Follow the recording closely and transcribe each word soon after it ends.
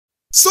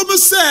So me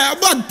say,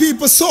 bad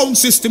people sound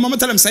system, I'm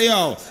tell them say,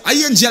 yo, I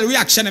angel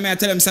reaction, I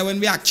tell them say, when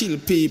we are kill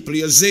people,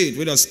 you see it,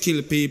 we just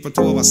kill people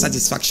to our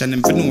satisfaction,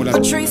 them for know that.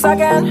 Patrice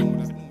again,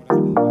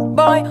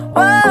 boy,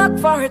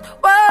 work for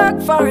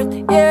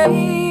it,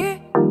 yeah.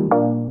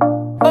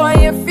 Boy,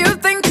 if you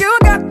think you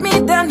got me,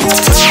 then you're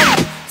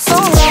wrong, so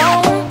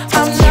wrong.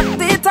 I'm not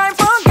the type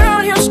of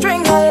girl you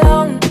string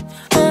along,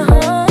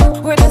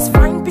 with this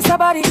fine piece of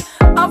body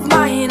of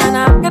mine and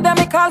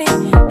academically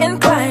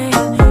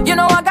inclined. You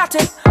know I got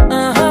it.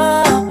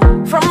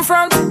 From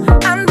front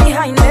and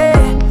behind me,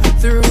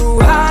 through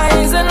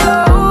highs and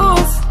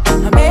lows,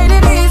 I made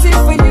it easy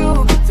for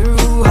you.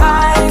 Through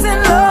highs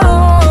and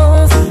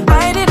lows,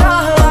 I did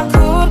all I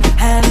could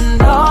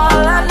and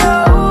all I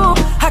know.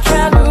 I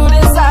can't do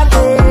this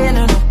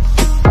again.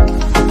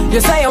 You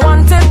say you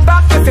want it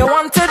back, if you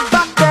want it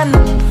back, then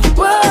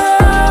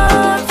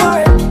work for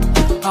it.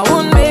 I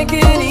won't make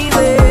it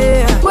easy.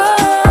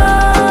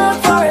 Work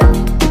for it.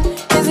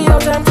 Is it your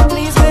time to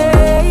please me?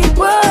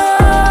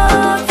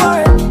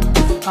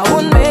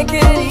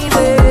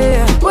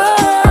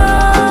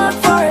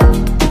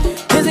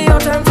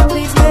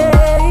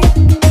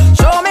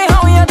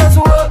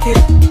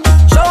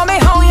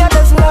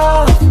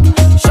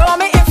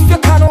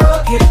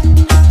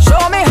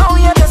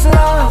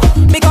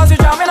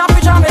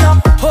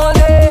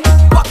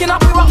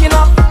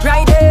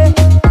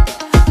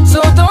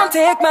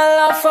 Take my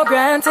love for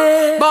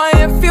granted. Boy,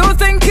 if you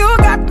think you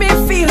got me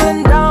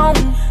feeling down,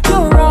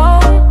 you're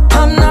wrong.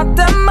 I'm not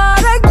the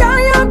mother girl,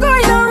 you're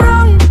going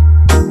wrong.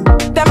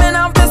 Them men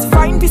have this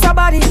fine piece of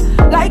body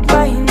like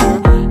mine,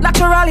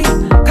 naturally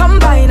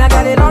combined. I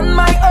got it on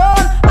my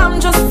own, I'm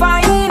just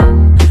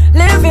fine,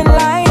 living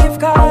life.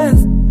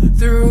 Cause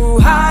through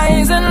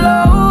highs and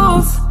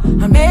lows,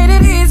 I made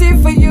it easy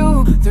for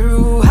you.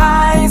 Through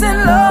highs and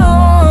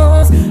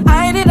lows,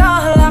 I did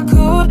all I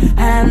could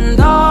and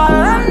all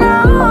I know.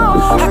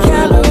 I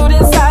can't do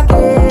this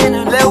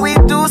again. Let we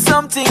do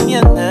something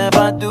you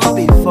never do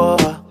before.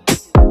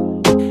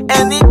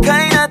 Any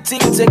kind of thing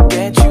to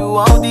get you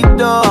out the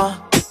door.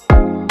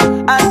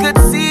 I could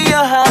see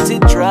your heart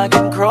it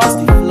dragging across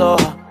the floor.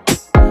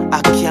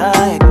 I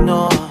can't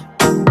ignore.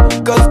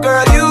 Cause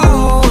girl, you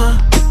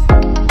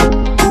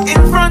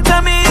in front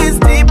of me is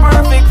the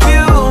perfect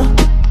view.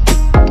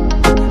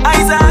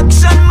 Eyes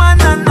action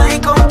man and I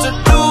come to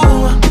do.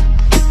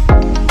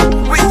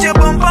 With your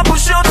bumper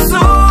push up so.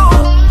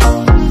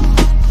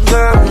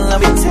 Girl, let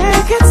me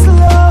take it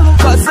slow.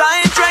 Cause I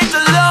ain't trying to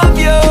love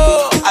you.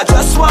 I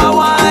just want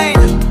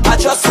wine. I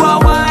just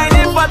want wine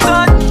if I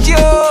touch you.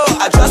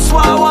 I just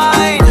want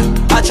wine.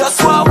 I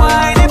just want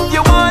wine if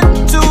you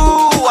want to.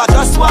 I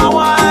just want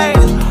wine.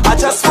 I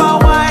just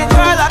want wine.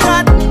 Girl, I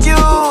got you.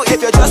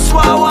 If you just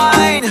want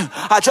wine,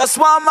 I just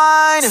want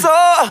mine. So,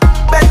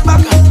 bend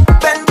back,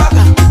 bend back,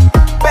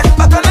 bend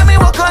back and let me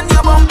walk on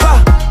your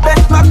bumper.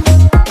 Bend back,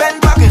 bend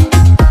back,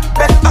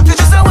 bend back. You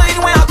just a wine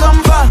where I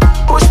come from.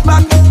 Push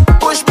back,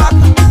 push back,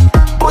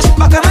 push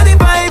back, and the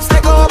vibes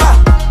take over.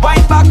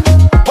 Wind back,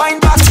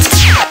 wind back.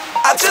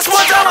 I just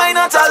want a wine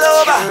not all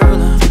over.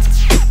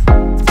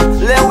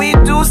 Let we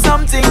do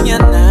something you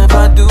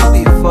never do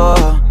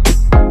before.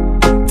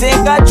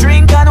 Take a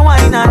drink and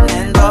wine and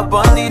end up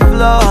on the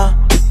floor.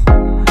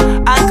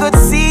 I could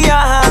see your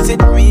heart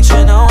it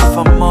reaching out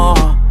for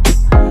more.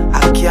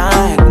 I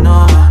can't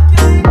ignore.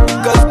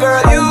 Cause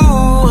girl, you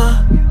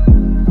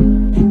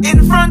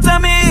in front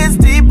of me is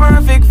the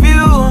perfect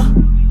view.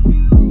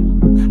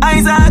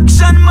 Eyes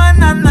action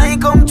man and I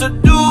come to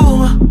do.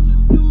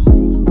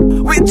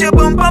 With your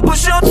bumper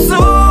push up so.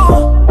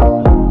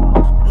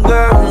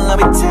 Girl, let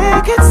me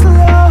take it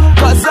slow.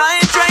 Cause I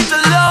ain't trying to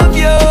love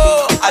you.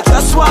 I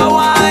just want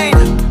wine.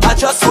 I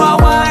just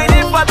want wine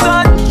if I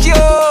touch you.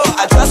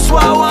 I just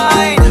want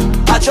wine.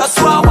 I just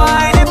want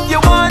wine if you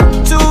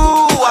want to.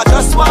 I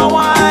just want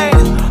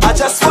wine. I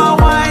just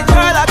want wine.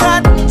 Girl, I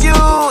got you.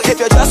 If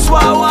you just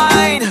want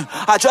wine,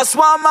 I just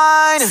want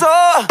mine. So,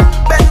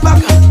 bend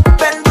back,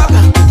 bend back,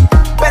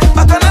 bend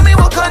back and let me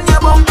walk on your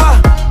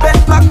bumper.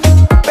 Bend back,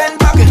 bend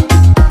back,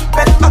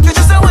 bend back. You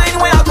just a wine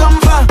where I come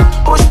from.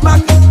 Push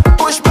back,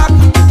 push back,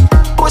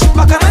 push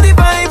back and let the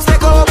vibes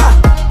take over.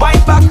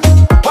 Wind back,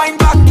 wind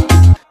back.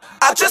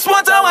 I just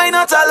want a wine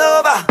not all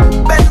over.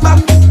 Bend back,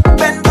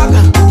 bend back,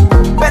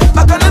 bend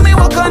back and let me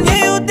walk on you.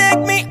 You take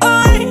me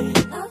on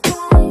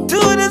to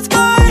the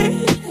sky,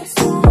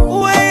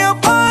 way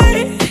up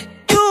high.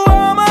 You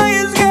are my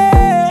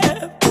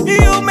escape.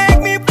 You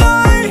make me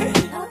fly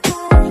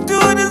to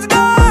the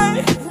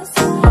sky,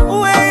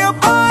 way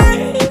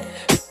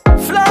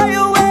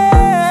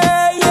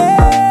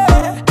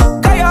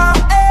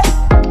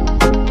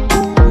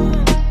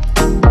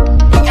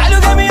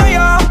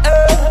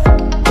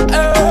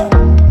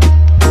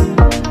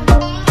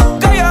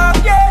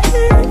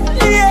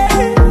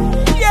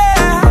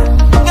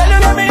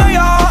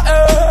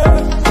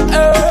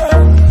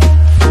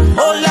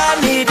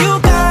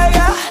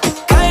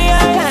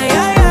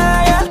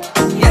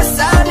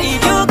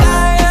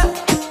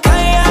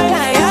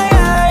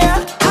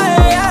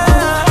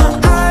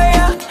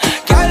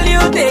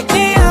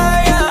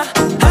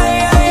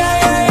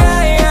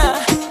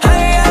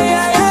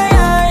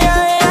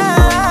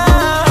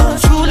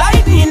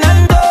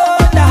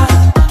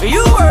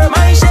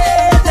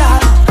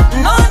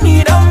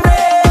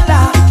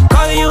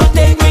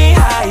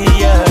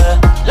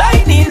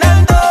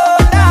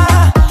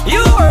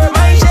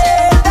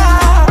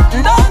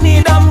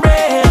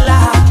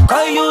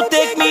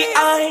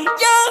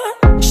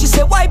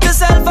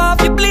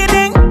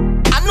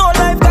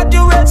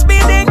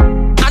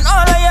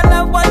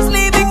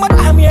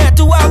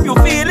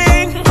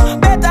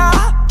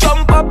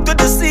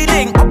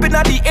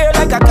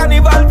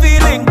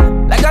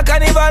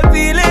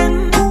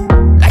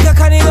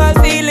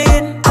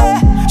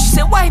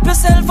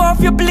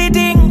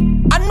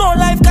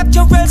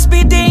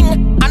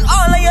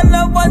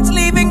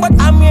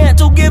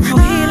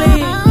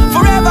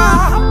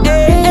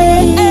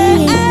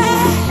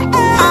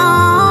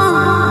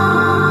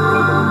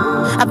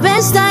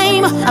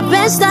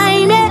first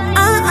time, yeah.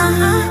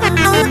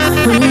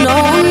 No,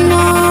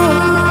 no.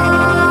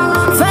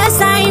 First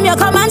time you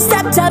come and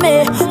step to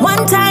me.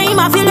 One time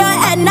I feel your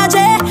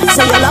energy.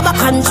 So you love to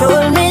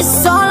control me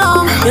so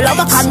long. You love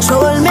to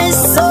control me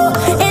so.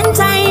 In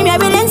time you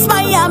will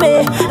inspire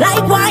me.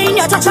 Like wine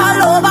you touch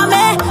all over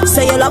me.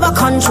 So you love to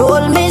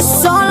control me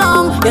so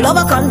long. You love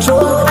to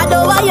control. I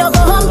don't want you go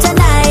home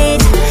tonight.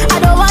 I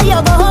don't want you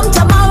go home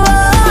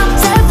tomorrow.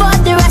 Say for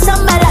the rest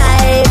of my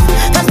life.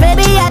 Cause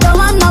baby I don't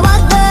want no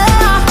other.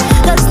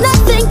 Cause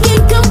nothing can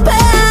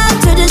compare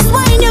to this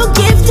wine you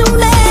give to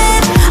me.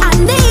 I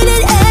need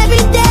it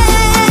every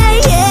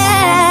day,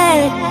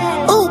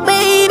 yeah. Oh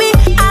baby,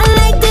 I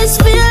like this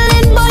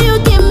feeling, boy, you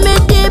give me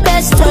the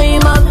best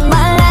time of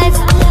my life.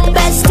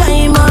 Best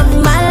time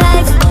of my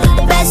life.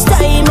 Best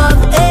time of,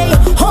 hey.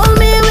 Hold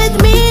me with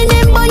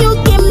meaning, boy, you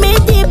give me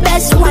the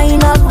best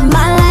wine of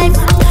my life.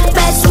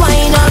 Best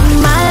wine of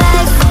my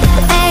life.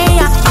 Hey,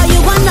 are you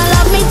gonna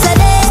love me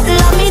today?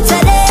 Love me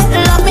today,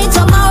 love me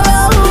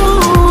tomorrow.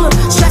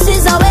 Stress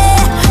is away,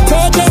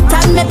 take it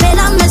and me pain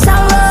and me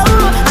sorrow.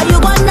 Are you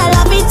gonna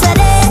love me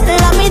today?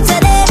 Love me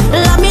today,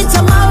 love me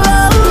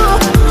tomorrow.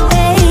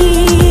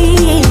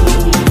 Hey,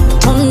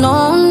 oh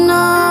no,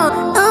 no,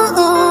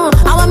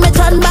 I want me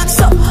turn back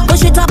so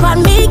push it up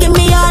on me, give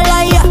me all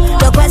of you.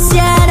 The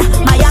question,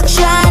 my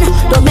action,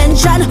 don't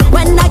mention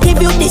when I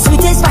give you the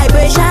sweetest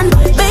vibration.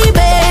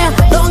 Baby,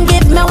 don't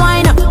give me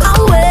wine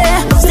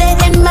away. Stay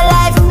in my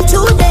life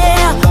today,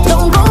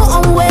 don't go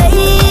away,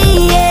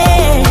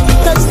 yeah.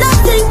 Cause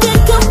nothing can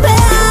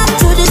compare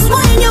to this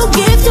wine you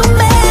give to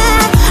me.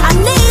 I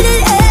need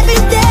it every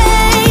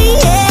day,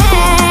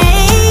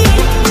 yeah.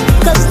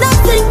 Cause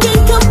nothing can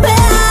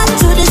compare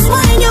to this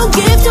wine you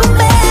give to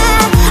me.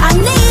 I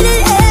need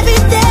it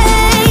every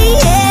day,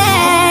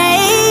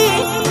 yeah.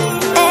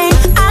 Hey,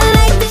 I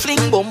like this.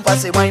 Fling bump,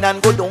 pass it wine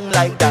and go down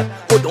like that.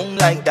 Go down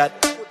like that.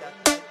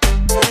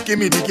 Give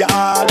me the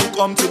girl who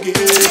come to get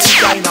the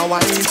kind of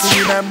wine to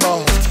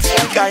remember.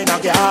 The kind of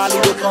girl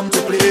who come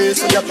to play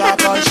so you talk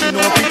and she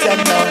no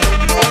pretender.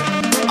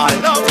 I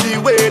love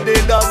the way they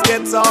just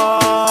get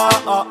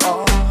on.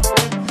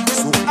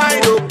 So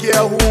I don't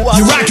care who I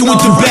You rockin'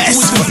 with the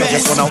best.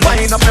 Just wanna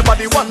wind up my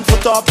body, 1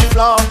 foot off the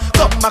floor.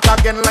 Come back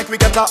again like we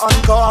get a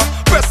encore.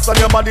 Press on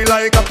your body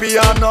like a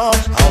piano.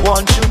 I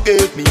want you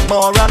give me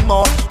more and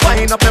more.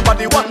 Wind up my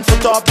body, 1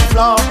 foot off the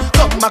floor.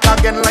 Come back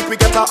again like we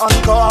get a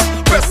encore.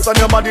 Press on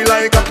your body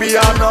like a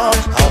piano.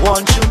 I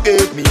want you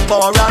give me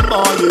more and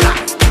more, yeah.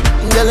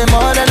 Girl, you're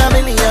more than a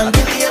million.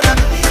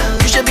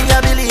 You should be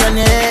a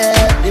billionaire.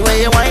 The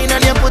way you whine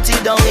and you put it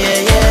down,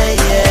 yeah, yeah,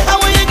 yeah. I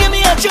want you give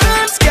me a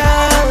chance,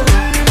 girl,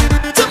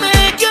 to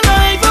make your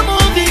life a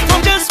movie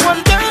from just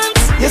one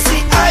dance. You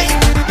see, I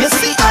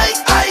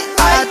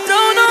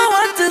don't know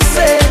what to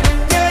say.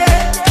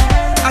 Yeah.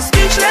 I'm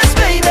speechless,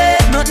 baby.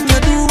 Nothing you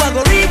do, I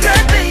go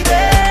regret, baby.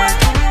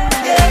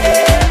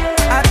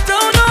 Yeah. I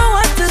don't know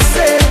what to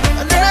say.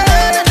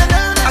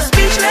 I'm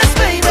speechless,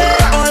 baby.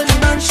 All the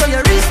man show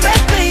you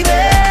respect, baby.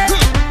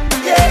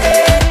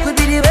 Yeah. Could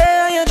be the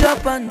way you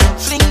drop and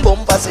Fling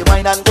bump, pass it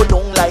wine and go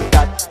down like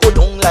that. Go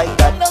down like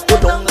that. Go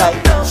down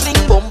like that.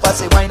 Fling bump,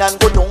 pass it wine and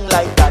go down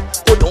like that.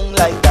 Go down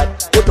like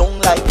that. Go down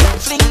like that.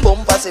 Fling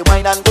bump, pass it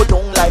wine and go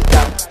down like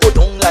that. Go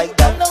down like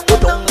that. Go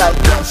down like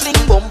that. Fling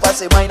bump,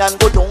 pass it wine and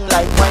go down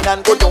like wine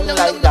and go down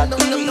like that.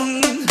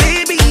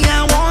 Baby,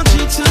 I want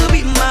you to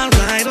be my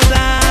ride or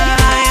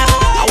die.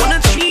 I wanna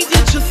treat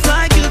you just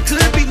like you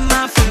could be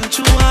my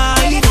future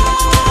wife.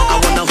 I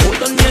wanna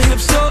hold on your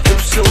hips so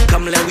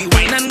come let we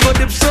wine and go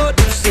dip so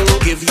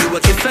give you a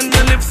kiss on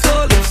your lips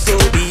so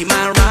be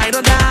my ride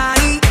or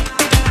die.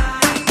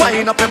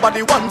 Wind up your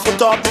body, 1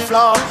 foot off the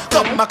floor.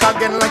 Come back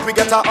again like we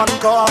get a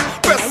encore.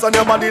 Press on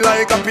your body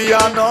like a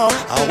piano.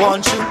 I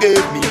want you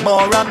give me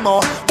more and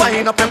more.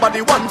 Wind up your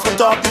body, 1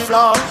 foot off the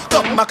floor.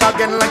 Come back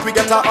again like we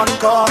get a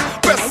encore.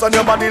 Press on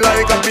your body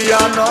like a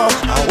piano.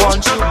 I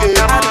want you give me.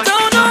 I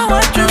don't know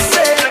what to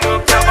say.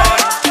 I'm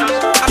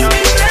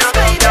speechless,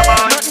 baby.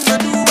 Nothing you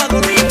do, I go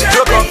regret.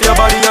 Drop off your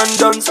body and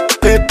dance,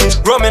 baby.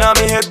 Rumming on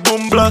me head,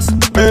 boom blast,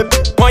 baby.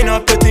 Wine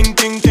up the ting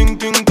ting ting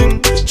ting ting.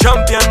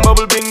 Champion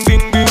bubble bing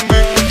bing bing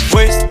bing.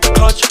 Waist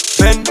clutch,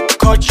 bend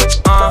clutch.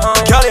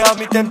 Girl, you have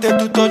me tempted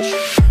to touch.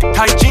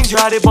 Tight jeans, you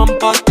had a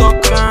bumper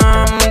tuck,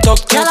 tuck.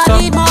 Girl, I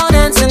need more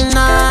than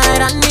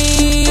tonight. I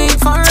need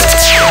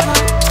forever.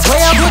 Where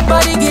your good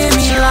body give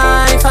me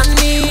life. I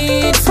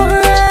need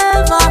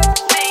forever.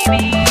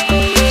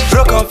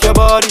 Broke off your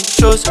body,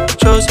 chose.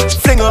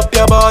 Fling up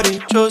your body,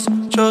 chose.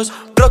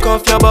 Broke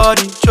off your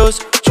body, chose.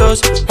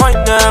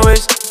 Wind that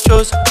waist,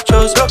 chose.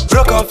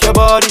 Broke off your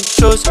body,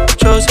 chose.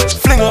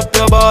 Fling up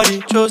your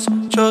body, chose.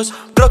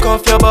 Broke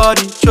off your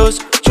body, chose.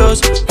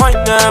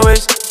 Wind that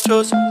waist,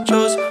 chose.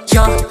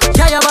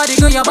 Yeah, your body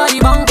good, your body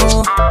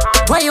bunko.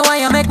 Where you want,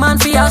 you make man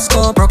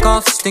fiasco. Broke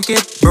off, stick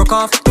it, broke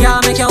off. Yeah,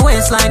 make your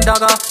waistline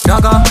dogger.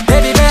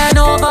 Baby, bend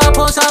over,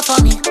 pose up for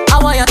me. I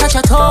want you touch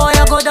your toe,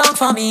 you go down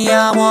for me.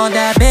 I want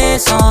that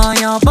bass on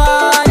your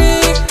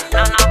body.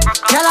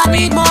 Girl, I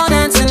need more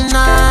than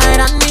tonight.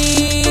 I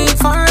need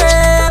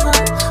forever.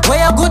 Where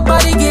you Your good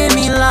body gave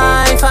me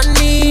life I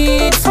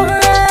need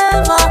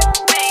forever.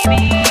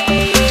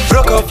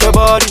 Broke off your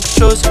body,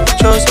 chose.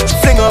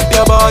 Fling up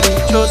your body,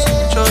 chose.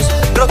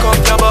 Broke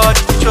off your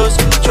body, chose.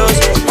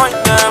 Wind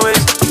that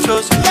waist,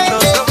 chose.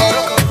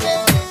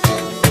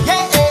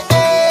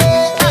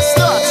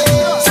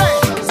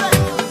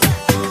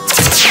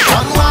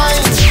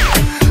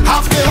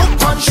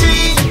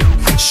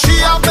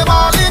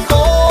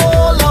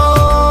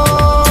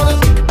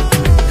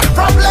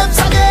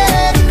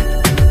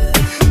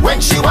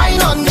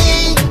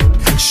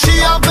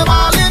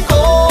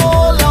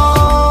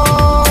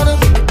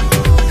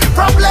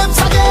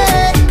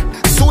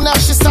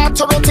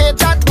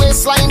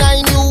 Line,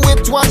 I knew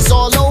it was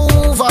all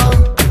over.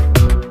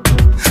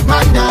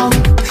 Man down,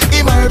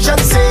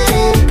 emergency.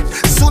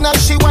 Soon as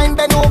she wind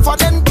bend over,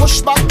 then push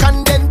back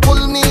and then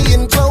pull me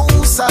in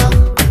closer.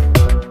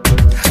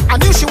 I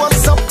knew she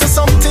was up to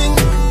something,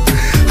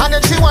 and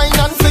then she wind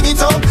and fling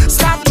it up.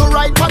 Start to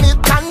ride on it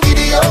and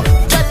giddy up.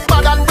 Get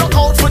mad and broke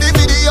out for the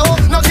video.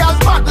 No girl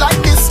bad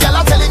like this, girl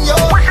I'm telling you.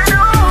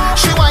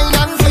 She wind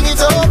and fling it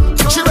up.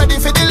 She ready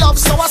for the love,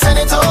 so I send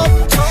it up.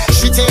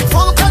 She take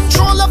full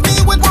control of me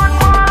with one.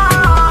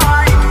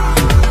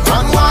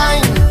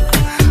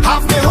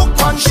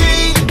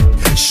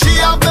 She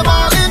have them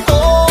all in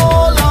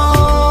gold,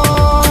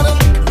 Lord.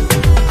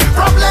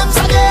 Problems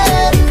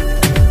again.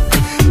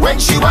 When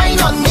she whine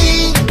on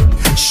me,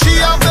 she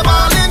have them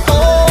all in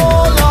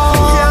gold,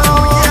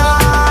 Lord.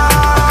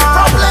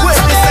 Problems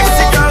again.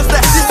 Sexy girls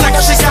there, the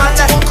sexy girl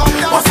there.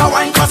 What's a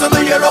wine cause I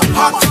know you look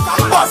hot.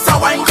 What's a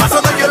wine cause I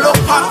know you look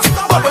hot.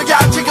 Bubble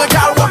girl, jiggle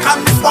girl, walk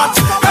on the spot.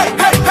 Hey,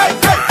 girl,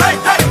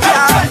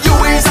 you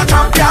is a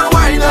champion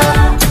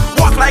whiner.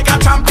 Walk like a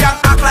champion,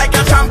 act like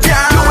a champion.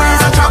 You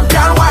is a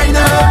champion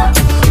whiner.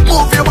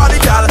 Move your body,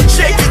 girl,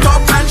 shake it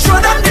up and show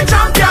them the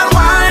champion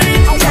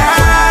wine.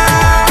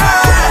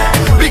 Yeah,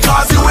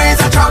 because you is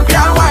a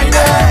champion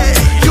whiner.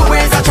 You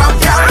is a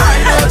champion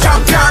whiner,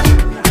 champion.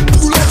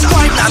 Let's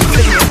wine and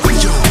play.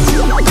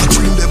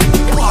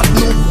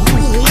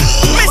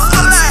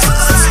 Mr. Lex.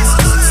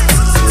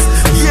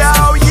 Yo,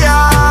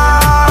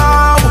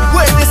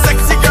 where the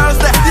sexy girls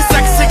there, the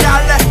sexy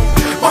girl there.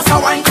 What's a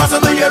wine cause I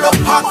know you look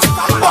hot.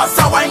 What's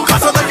a wine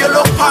cause I know you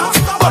look hot.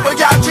 Bubble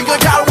girl, jiggle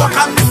girl, walk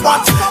on the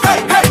spot.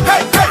 Hey,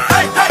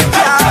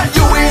 girl,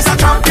 you is a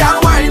champion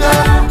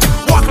whiner.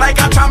 Walk like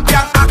a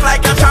champion, act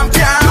like a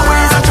champion. You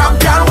is a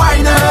champion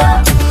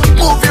whiner.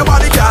 Move your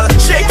body, girl,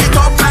 shake it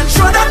up and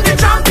show them the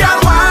champion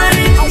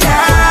wine.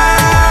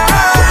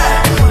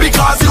 Yeah,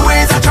 because you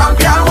is a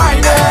champion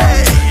whiner.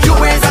 You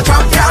is a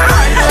champion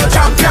whiner,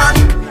 champion.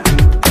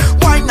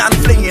 Wine and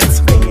fling it.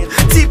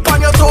 Tip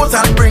on your toes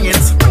and bring it.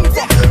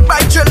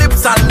 Bite your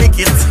lips and lick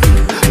it.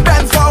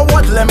 Bend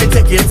forward, let me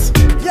take it.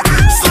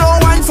 Slow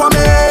wine for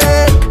me.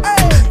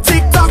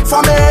 Tick tock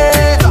for me.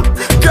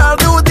 Girl,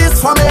 do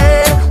this for me.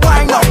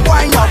 Wine up,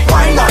 wine up,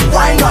 wine up,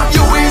 wine up.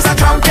 You is a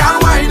champion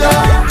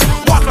whiner.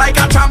 Walk like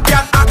a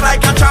champion, act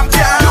like a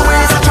champion. You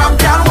is a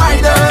champion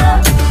whiner.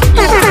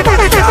 Move your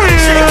body, girl,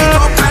 shake it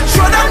up and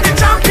show them the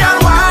champion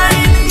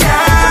wine.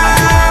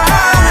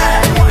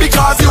 Yeah,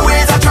 because you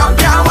is a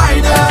champion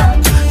whiner.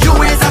 You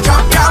is a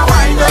champion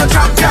whiner,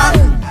 champion.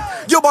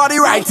 Your body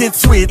right,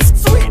 it's sweet.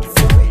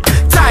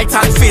 Tight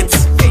and fit.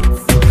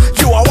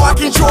 You are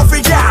walking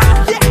trophy,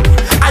 girl,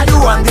 and you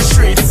run the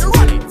streets.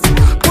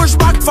 Push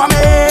back for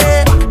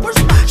me,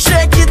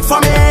 shake it for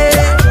me.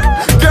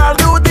 Girl,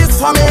 do this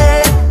for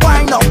me.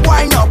 Wind up,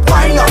 wind up,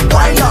 wind up,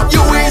 wind up.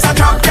 You is a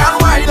champion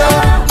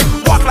whiner.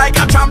 Walk like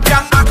a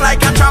champion, act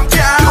like a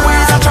champion. You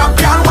is a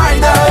champion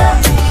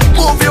whiner.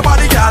 Move your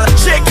body, girl,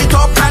 shake it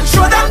up and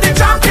show them the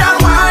champion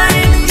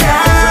wine.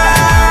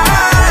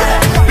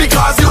 Yeah,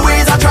 because you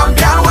is a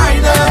champion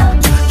whiner.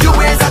 You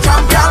is a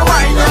champion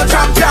whiner,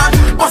 champion.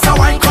 What's a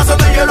wine cause I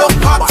know you look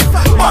hot.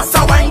 What's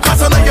a wine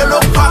cause I know you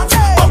look hot.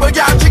 Bubble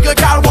girl, jiggle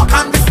girl, walk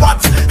on the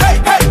spot. Hey.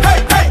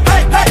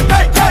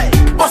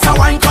 What's a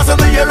wine cause I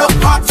know you look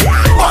hot.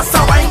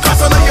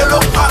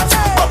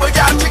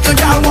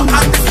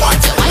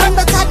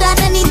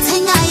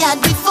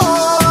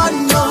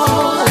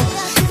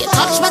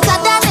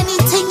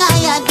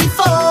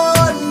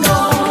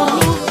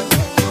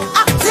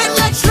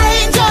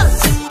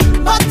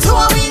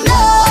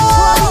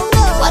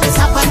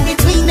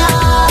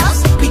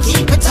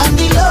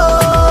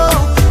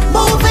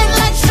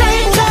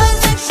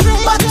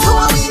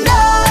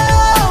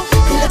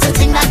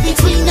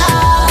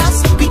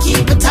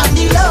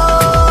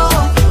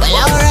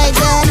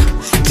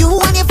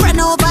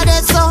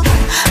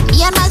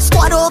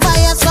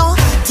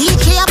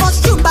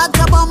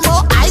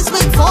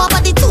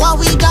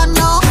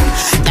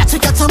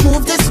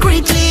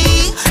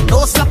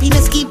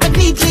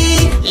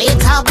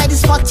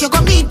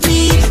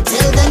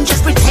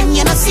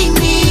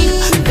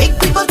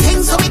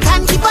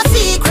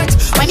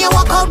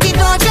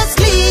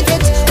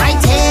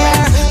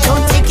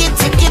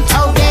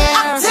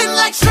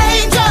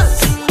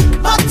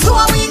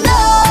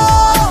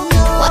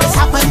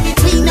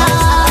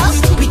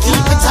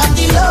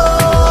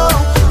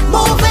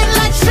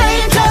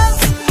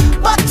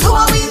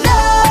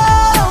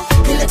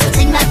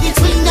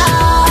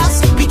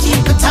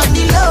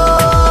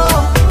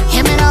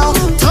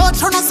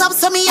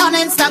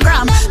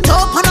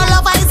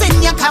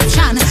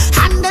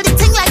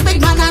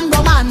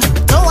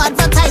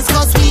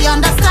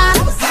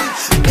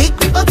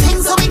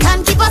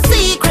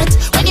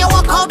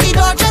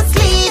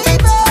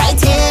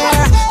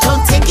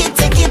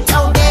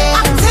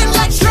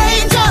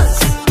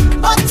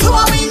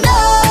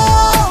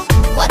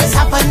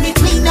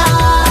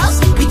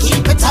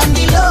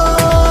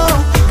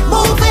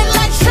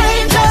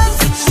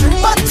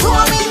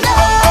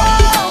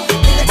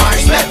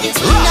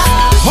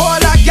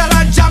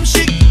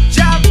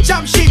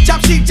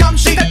 jam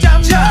shit,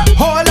 jam jam.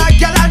 All a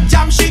gal and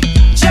jam shit,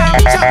 jam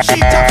jam shit,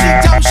 jam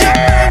shit, jam shit.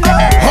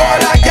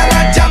 All a gal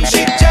and jam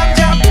shit, jam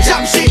jam,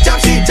 jam shit, jam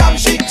shit, jam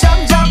shit,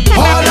 jam jam.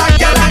 All a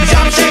gal and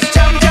jam shit,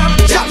 jam jam,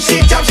 jam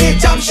shit, jam shit,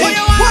 jam shit.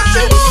 What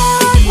she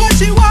want? What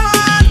she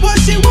want? What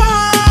she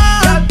want?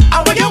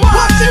 I want you want.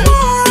 What she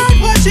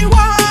want? What she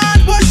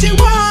want? What she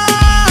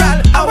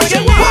want? I want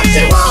you want. What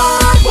she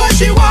want? What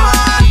she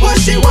want? What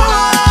she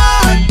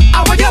want?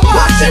 I want you want.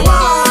 What she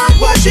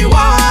want? What she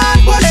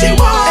want? What she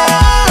want?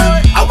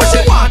 I what she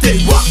want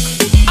is walk.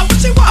 I what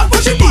she want.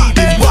 What she need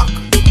is walk.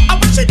 I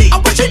what she need. I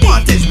what she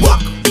want is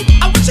walk.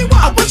 I what she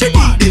want. I what she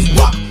need is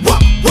walk.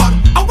 Walk. Walk.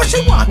 I what she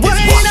want is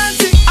walk.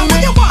 I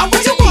what you want. I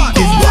what you need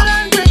is walk.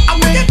 I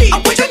what you need. I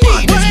what you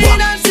need is walk.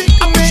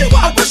 I what you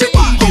want. I what you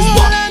need is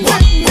walk.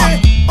 Walk. Walk.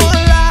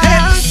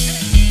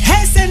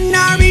 Hey,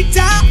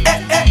 señorita,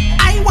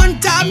 I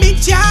want to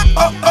meet ya.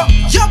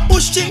 You're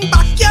pushing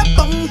back your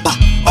bumper.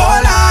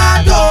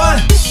 Hola, door.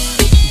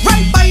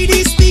 Right by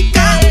the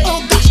speaker.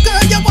 Oh gosh,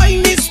 girl, your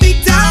wine is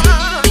sweeter.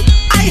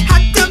 I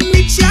had to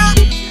meet ya.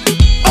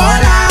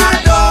 Hola,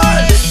 door.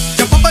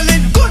 You're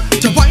bubbling good.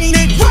 You're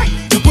whining right.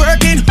 You're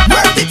working,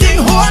 work the thing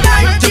all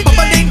night. You're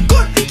bubbling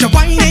good. You're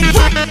whining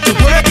right. You're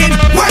working,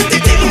 work the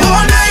thing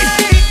all night.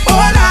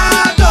 Hola,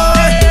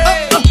 door.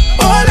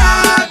 Hola,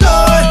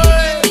 door.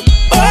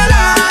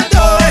 Hola,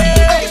 door.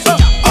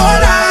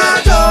 Hola,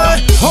 door.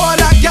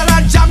 Hola, gal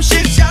and jam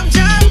shit, jam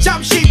jam,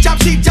 jam shit, jam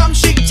shit, jam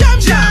shit, jam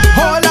jam.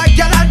 Hola,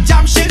 gal and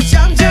jam shit,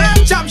 jam jam,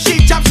 jam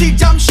shit, jam shit,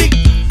 jam shit.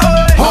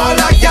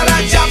 Hola, gal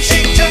and jam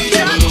shit, jam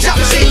jam, jam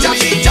shit, jam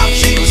shit, jam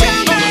shit,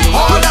 jam.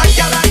 Hola,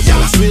 gal and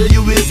jam. I swear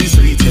you is the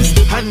sweetest,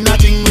 and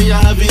nothing me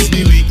have is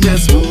the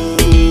weakness.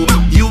 Ooh,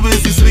 you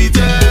is the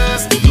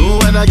sweetest. No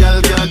other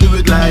girl can do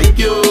it like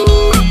you.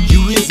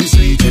 You is the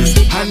sweetest,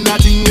 and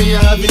nothing me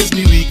have is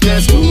the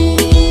weakness. Ooh,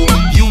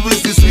 you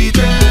is the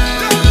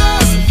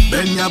sweetest.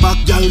 Bend your back,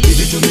 girl, give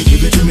it to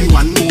me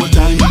one more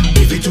time.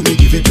 Give it to me,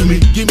 give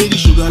me the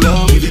sugar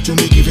love. Give it to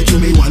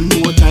me one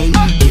more time.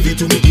 Give it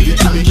to me, kill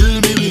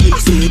me with it.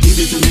 Say,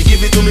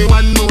 give it to me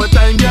one more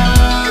time,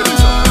 girl.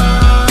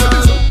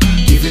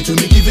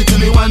 Give it to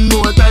me one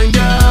more time,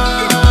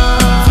 girl.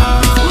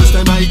 First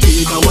time I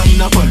take a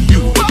wine up on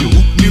you, you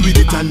hook me with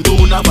it and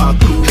don't have a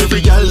clue.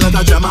 Every girl that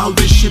I jam, I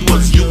wish it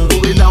was you.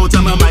 Going out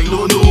of my mind,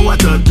 don't know what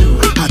to do.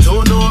 I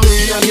don't know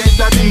where I get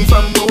that thing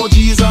from. No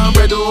cheese and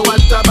bread, oh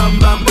what a bam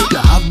bam. You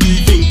have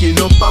me thinking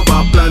up of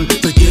a plan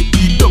to get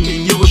deep down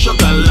in your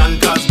sugar land.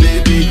 Cause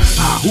baby,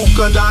 I hook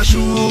on that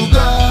sugar,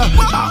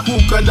 I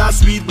hook on that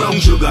sweet brown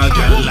sugar,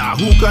 girl. I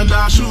hook on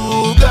that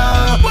sugar.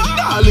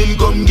 Darling,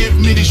 come give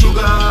me the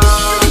sugar.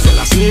 Tell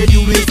I swear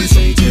you is the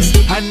sweetest,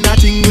 and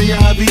nothing we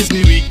have is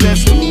the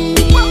weakness. Ooh,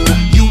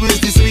 you is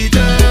the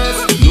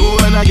sweetest. No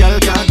other girl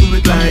can do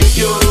it like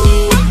you.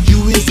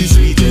 You is the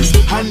sweetest,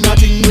 and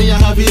nothing we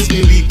have is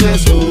the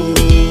weakness. Ooh,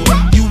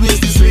 you is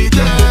the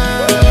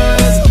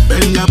sweetest.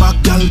 Bend your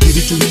back, girl, give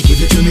it to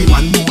me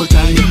one more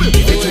time. Give it to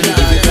me,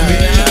 give it to me.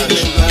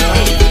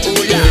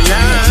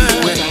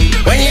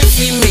 When you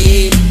see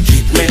me,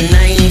 treat me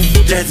nice.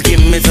 Just give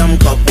me some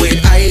cup with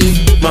ice.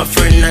 My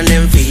friend and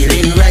them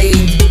feeling right.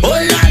 Oh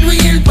Lord, we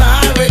in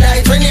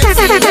paradise. When you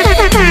see me,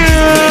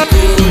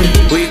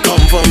 we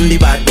come from the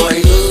bad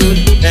boy hood.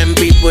 Them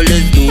people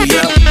is do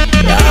ya.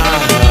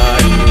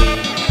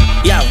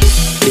 Yeah,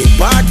 the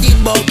party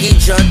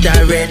bucket shot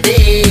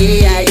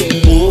already.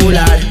 Oh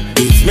Lord,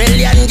 it's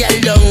million girl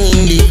down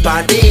in the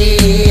party.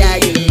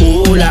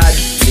 Oh Lord,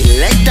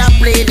 select a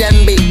play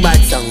them big bad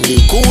song. The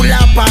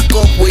cooler pack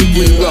up with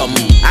the rum.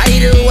 I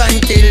don't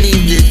want to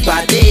leave this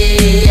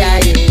party.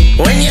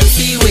 When you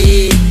see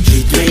we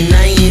treat me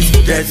nice,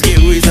 just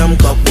give me some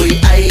cup with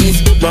ice.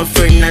 My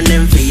friend and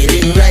them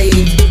feeling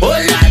right. Oh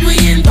Lord, we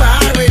in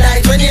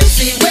paradise. When you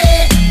see we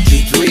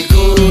treat we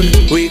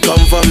good. We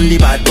come from the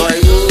bad boy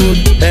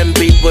hood. Them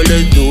people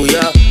that do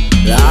ya.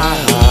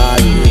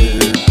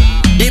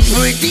 The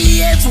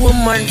prettiest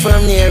woman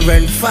from near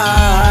and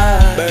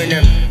far. Burn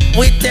them.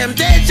 With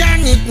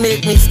temptation, it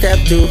make me step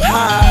too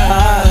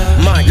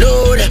hard. My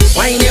Lord,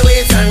 wind your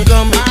waist and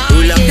come.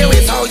 Roll up the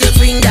waist, how you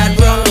swing that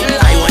wrong.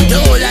 I want to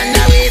hold on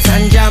the waist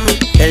and jam.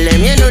 Tell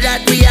them you know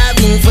that we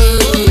having fun.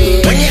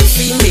 When you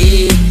see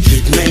me,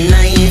 treat me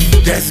nice.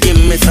 Just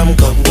give me some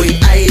cup with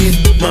ice.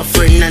 My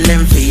friend and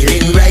them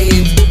feeling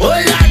right. Oh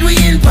Lord, we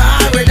in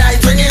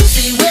paradise. When you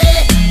see we,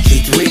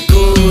 treat we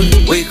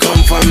good. We come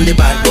from the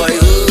bad boy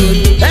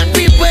hood. And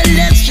people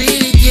that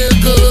treat you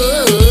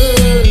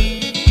good.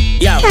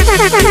 Yeah.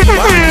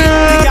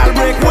 The girl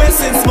break waist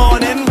since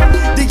morning.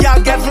 The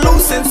girl get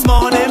loose since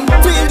morning.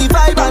 Feel the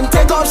vibe and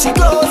take off she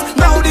clothes.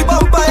 Now the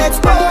bumper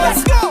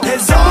explodes.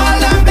 It's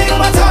all a big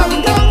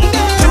bottom.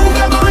 Do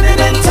the morning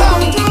in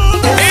town.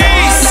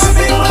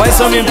 Why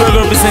some people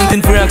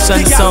representing for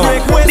action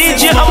sound?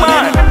 DJ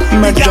Aman.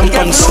 Make jump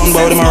on the song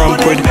about them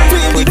around with.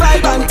 Feel the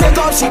vibe and take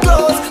off she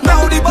clothes.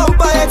 Now the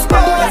bumper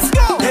explodes.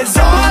 It's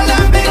all a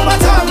big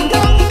bottom.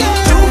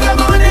 Do the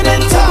morning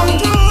in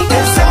town.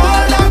 It's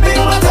all a big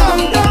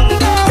bottom.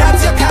 Got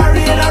you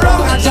carrying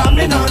around and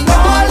jamming on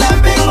all a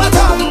big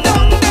bottom.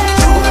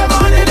 Do the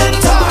morning in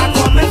town.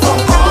 Coming from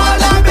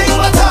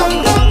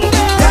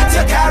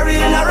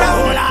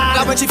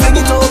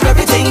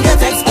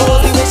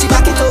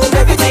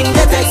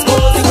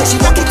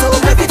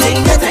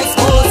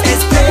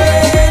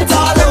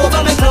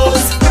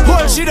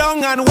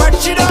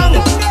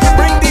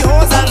Bring the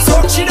hose and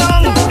soak she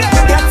down.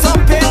 Get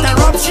some paint and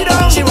rub she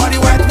down. She body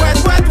wet, wet,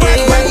 wet, wet,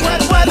 wet,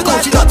 wet, wet. Look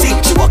how she dirty,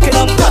 she walking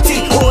up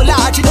dirty.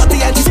 Olatji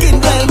dirty and she skin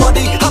well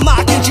muddy. Her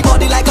marking she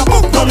body like a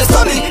book from the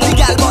study. The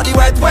gal body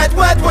wet, wet,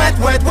 wet, wet,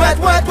 wet, wet,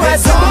 wet, wet.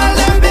 It's all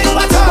them big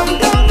bottom.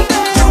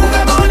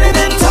 Juve morning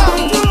in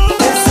town.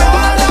 It's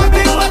all them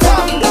big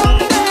bottom.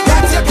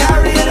 Got you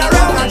carrying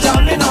around and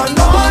jumping on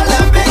all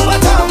them big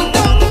bottom.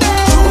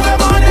 Juve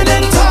morning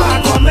in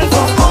town. Coming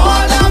from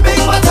all them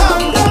big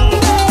bottom.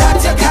 Got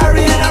you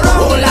carrying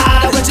around. Oh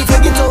Lord, when she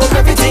fling it up,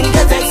 everything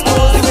gets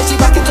exposed. The way she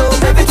back it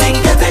up, everything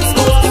gets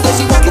exposed. The way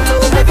she walk it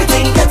up,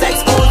 everything gets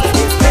exposed.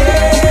 It's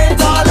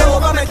paint all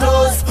over my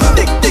clothes.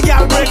 The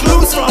gal break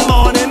loose from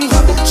morning.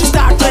 She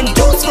start drink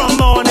juice from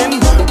morning.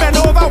 Bend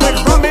over with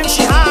rum in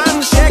she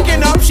hand.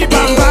 Shaking up she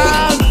bam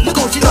bam. Look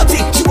how she dirty,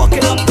 she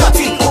walking up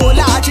dirty. Oh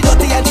Lord, she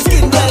dirty and she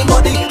skin well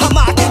muddy. Her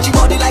marking she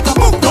body like a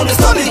book from the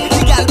study.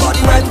 The gal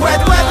body wet,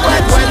 wet, wet,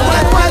 wet, wet,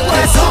 wet, wet,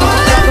 wet. It's all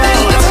them big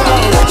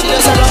bottom. She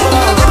just a rub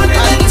around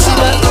and she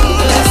wet.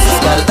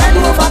 Girl, bend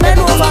over, bend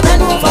over,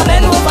 bend over,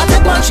 bend over.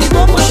 Take one, she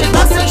don't push it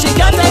back till she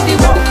can't take the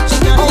walk.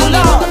 Oh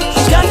Lord,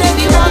 she can't take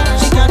the walk.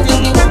 She can't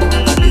take the walk.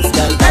 This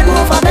girl, bend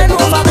over, bend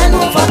over, bend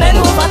over, bend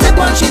over. Take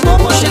one, she don't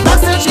push it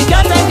back till she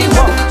can't take the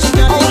walk.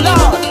 Oh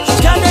Lord, she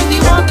can't take the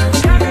walk.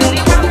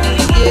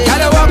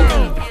 Gotta walk,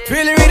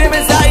 feel the rhythm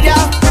inside ya.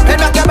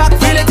 Bend back your back,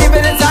 feel it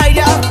even inside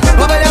ya.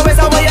 Bubble your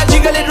waist away, you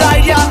jiggle it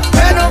right ya.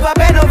 Bend over,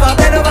 bend over,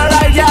 bend over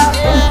right ya.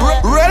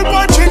 Real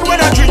punching when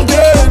I drink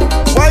it.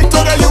 White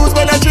tongue I use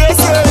when I chase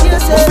it.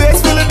 My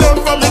face feeling numb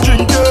from the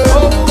drinking.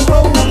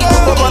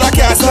 But I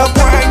can't stop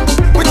wine.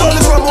 With all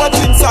this from what's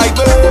inside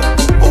me.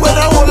 When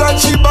I hold on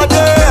she body.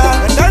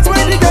 And that's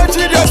when the girl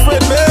she just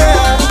with me.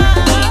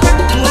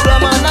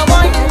 Rum and a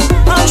wine,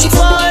 and she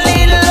fall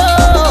in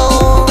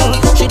love.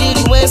 She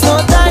didn't waste no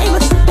time,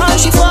 and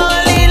she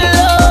fall in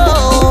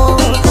love.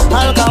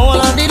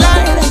 Alcohol on the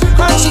line,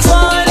 and she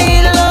fall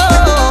in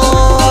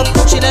love.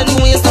 She didn't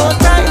waste no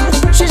time,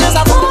 she just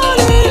a fall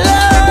in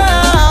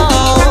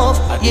love.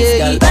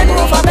 Yeah, bend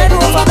over, bend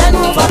over, bend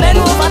over, bend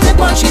over. Take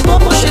one, she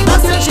don't push it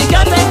back till she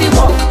can't take the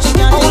walk.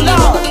 Oh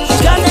Lord, she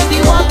can't take the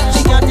walk,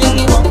 she can't take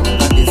the walk.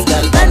 This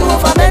girl bend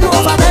over, bend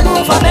over, bend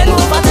over, bend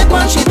over. Take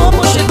one, she don't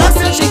push it back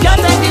till she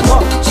can't take the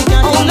walk.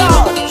 Oh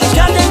Lord, she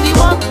can't take the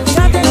walk,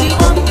 can't take the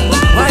walk.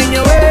 Wind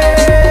your way.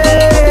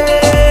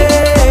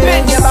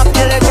 Bend your back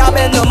till you can't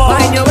bend no more.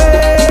 Wind your way.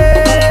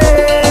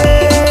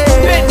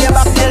 Bend your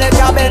back till you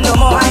can't bend no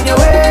more. Wind your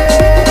way.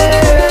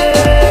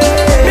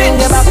 Bend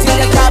your back till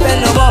you can't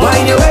bend no more.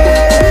 Wind your way.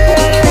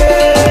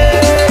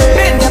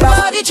 Bend your back.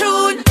 Body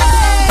tune,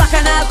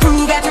 bacchanal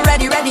crew get ready.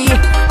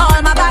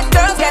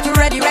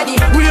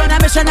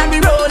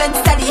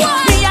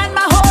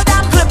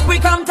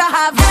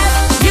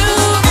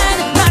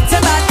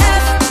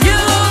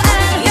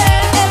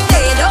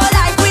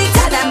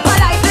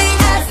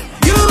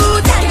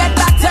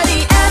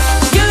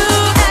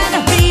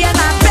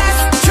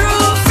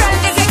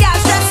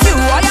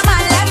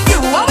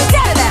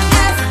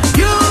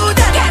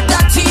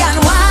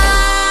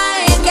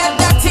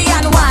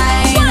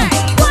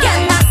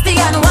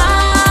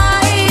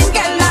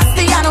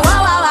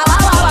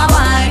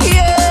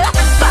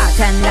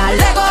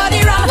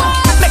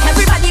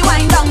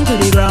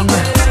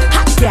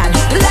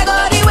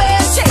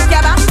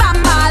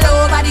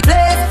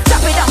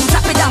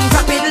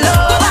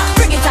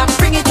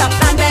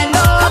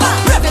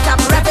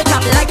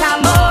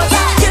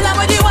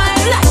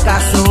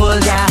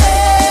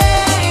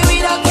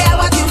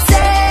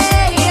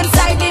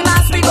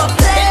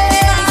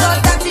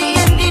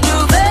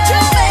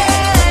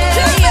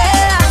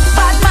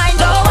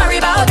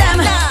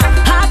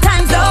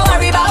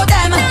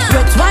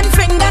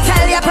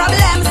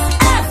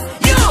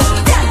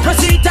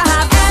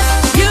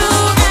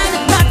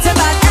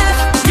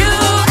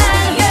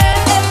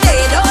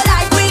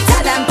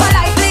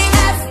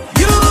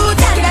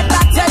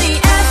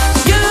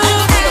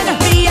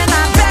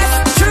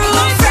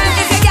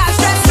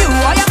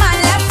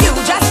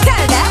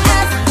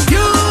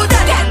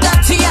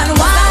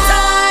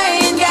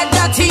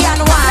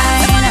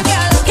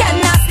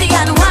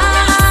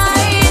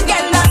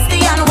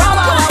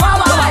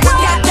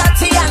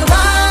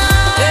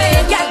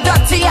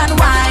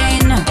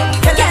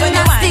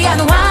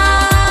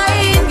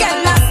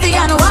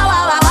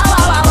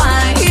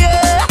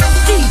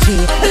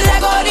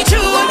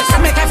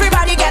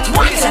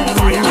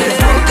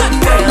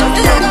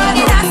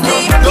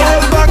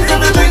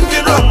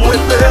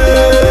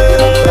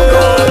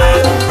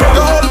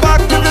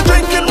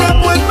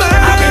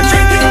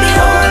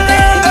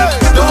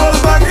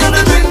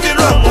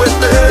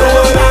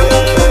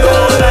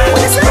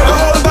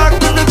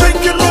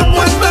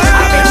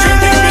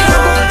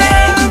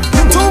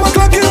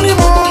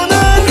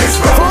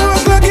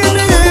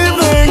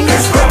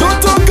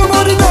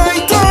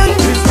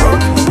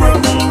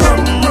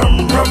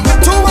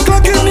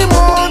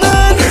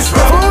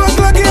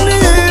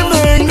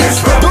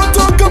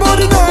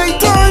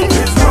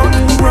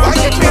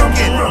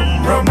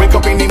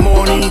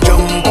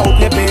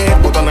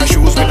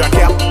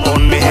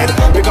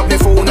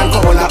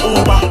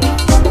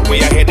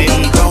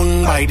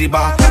 the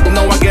bar.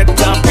 Now I get a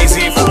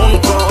busy phone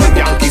call.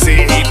 Yankee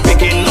say he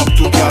picking up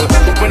to girl.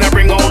 When I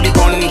bring out the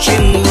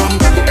punching rum,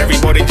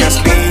 everybody just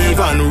leave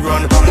and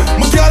run.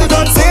 My girl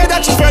don't say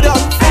that she fed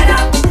up,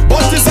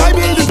 but this I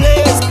build the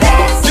place.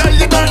 Girl,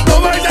 you don't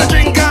know why I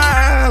drink.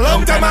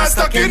 Long time I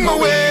stuck in my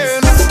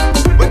ways.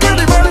 We can't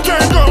even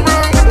try to go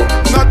wrong.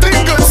 Nothing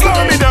could slow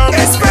me down.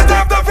 It's better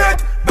off the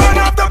vet, burn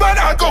off the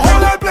bad alcohol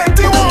and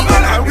plenty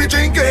woman. And we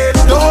drink it.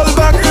 The whole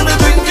back we be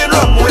drinking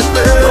rum with me.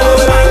 The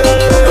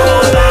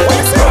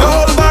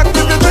whole back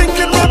we be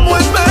drinking rum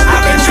with me.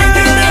 I've been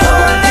drinking the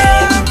whole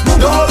day.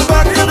 The whole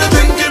back we be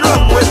drinking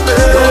rum with me.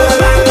 The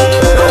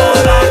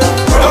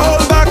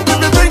whole back we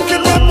be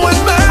drinking rum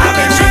with me. I've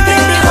been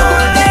drinking the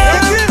whole day.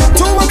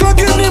 2 o'clock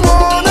in the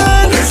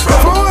morning,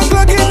 4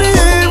 o'clock in the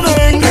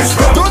evening.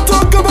 Don't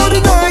talk about the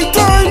night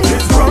time. 2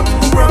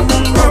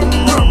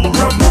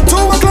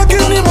 o'clock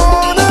in the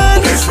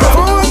morning,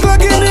 4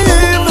 o'clock in the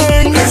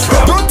evening.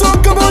 Don't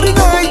talk about the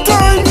night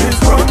time.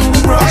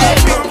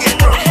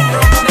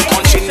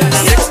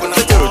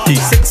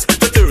 36 to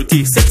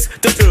 36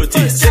 to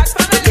 36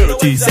 to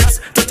 36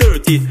 to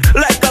 30.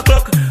 Like a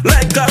clock,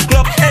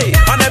 hey.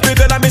 And every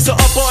girl I miss you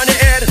up on the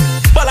head.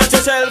 Balance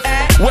yourself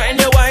when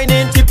you're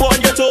whining, tip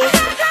on your toe.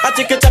 I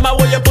take your time, I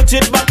want you put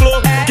it back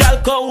low. Girl,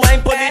 come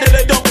wine, put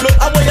it down low.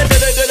 I want you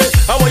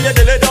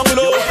dilly down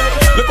low.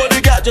 Look how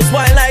the girl just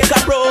whine like a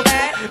pro.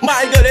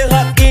 My girl is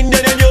hot,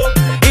 Indian and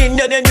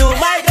you,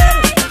 my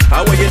girl.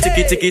 I want you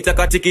tiki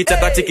taka. I want you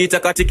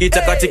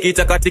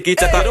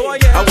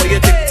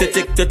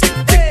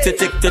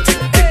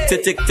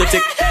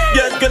tick.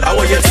 Yes, girl, I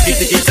want you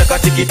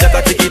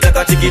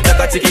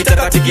tiki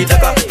taka.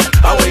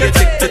 I want you tick.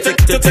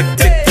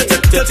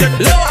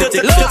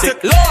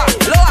 Lower.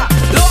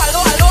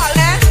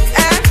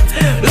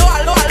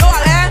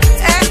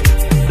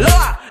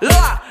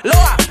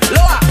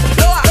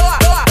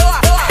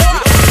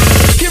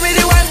 Give me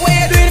the one way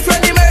you do in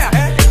front of the mirror.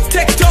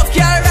 TikTok,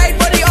 you're right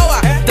for the hour.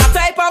 That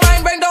type of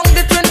wine bring down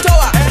the twin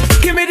tower.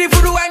 Give me the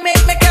voodoo wine,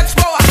 make me catch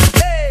power.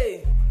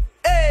 Hey.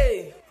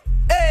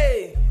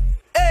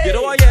 You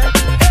know what, yeah?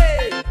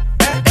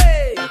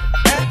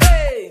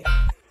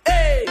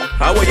 Hey.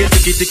 I want you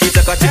tiki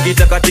taka.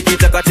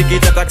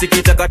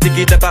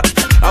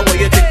 I want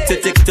you tick.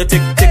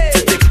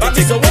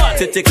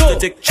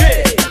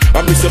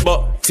 I miss a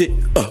butty,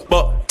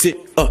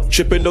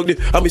 tripping on the.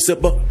 I miss a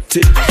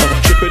butty,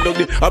 tripping on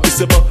the. I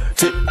miss a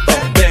butty,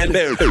 bend.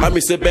 I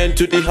miss a bend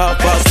to the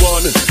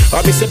 1:30.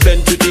 I miss a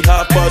bend to the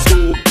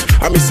 2:30.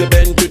 I miss a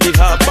bend to the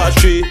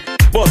 3:30.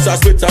 Boss I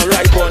spit and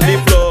right on the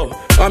floor.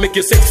 I make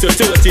you 6 to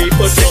 30.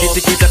 But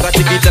tiki taka.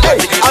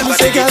 I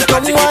miss a girl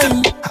come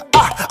wine.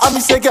 I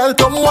miss a girl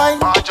come wine.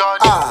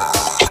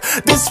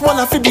 This one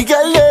I feel the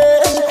girl,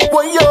 yeah.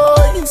 Boy, yo.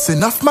 Say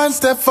enough man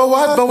step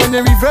forward, but when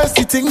they reverse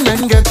the thing,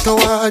 men get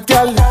coward,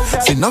 girl.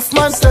 Say enough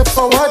man step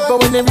forward, but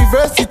when they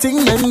reverse the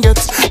thing, men get.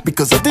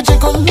 Because of the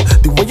jiggle,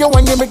 the way you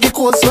want you make the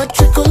cold sweat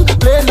trickle.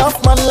 Play enough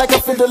man like a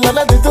fiddle and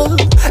a diddle.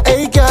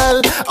 Hey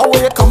girl, how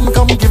you come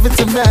give it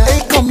to me.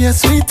 Hey come here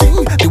sweet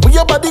thing, the way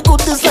your body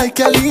good is like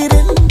you're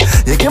leading.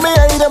 You give me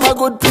eye them a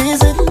good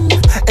pleasing.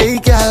 Hey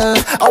girl,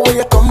 how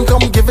you come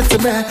give it to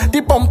me.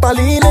 The pumper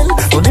leaning,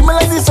 don't leave me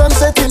like the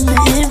sunset in the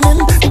evening.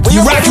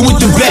 You rockin'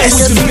 with the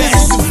best.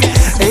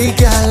 Hey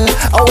girl,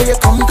 how you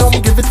come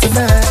give it to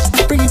me.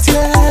 Bring it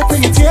here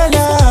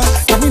now.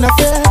 Come in a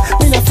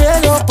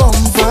fair no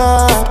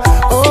bumper.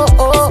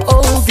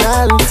 Oh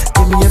girl,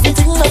 give me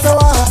everything that I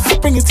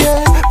want. Bring it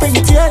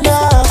here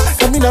now.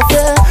 Come in a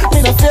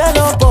fair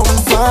no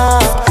bumper.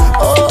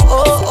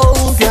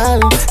 Oh girl,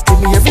 give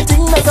me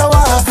everything that I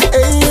want.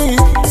 Hey,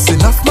 see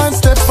enough man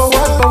step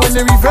forward, but when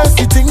they reverse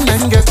the thing,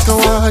 men get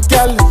coward,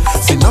 girl.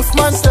 See enough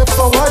man step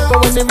forward,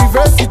 but when they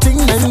reverse the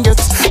thing, men get.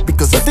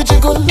 Because of the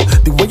jiggle,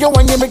 the way you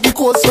want you make the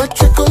cold sweat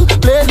trickle.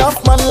 Play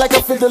enough man like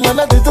a fiddle and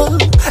a diddle.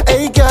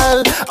 Hey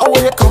girl, how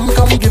you come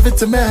give it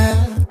to me.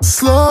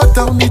 Slow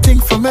down the thing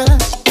for me.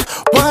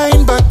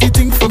 Wind back the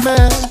thing for me.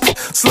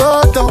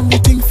 Slow down the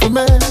thing for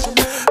me.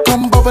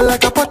 Come bubble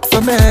like a pot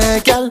for me,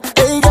 girl.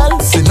 Hey girl,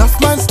 see enough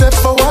man step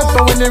forward,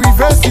 but when they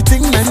reverse the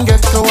thing, men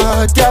get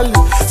coward, girl.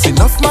 See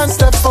enough man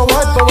step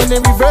forward, but when they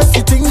reverse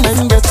the thing,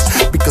 men get.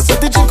 Because of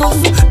the jiggle,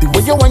 the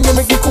way you want you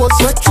make the cold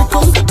sweat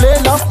trickle. Play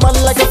enough man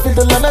like a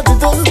fiddle and a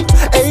diddle.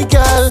 Hey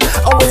girl,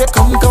 how you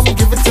come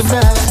give it to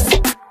me.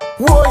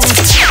 Whoa.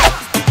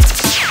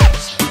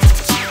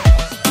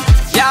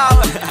 Yo,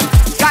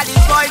 got this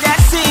boy that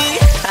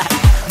see,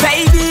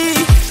 baby,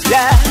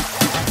 yeah.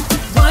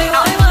 Why?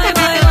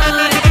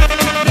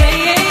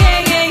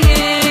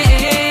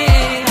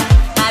 Yeah.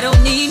 I don't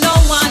need no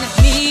one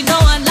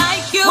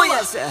like you. Oh,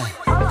 yes,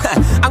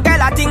 I'm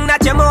girl, I think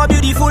that you're more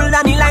beautiful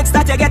than the likes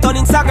that you get on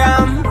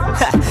Instagram.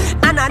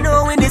 And I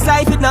know in this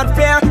life it's not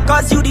fair,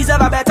 cause you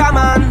deserve a better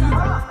man.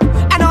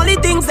 And all the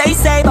things they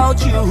say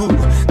about you,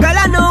 girl,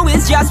 I know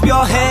it's just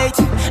pure hate.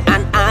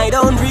 And I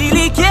don't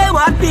really care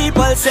what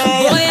people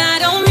say. Boy, I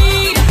don't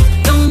need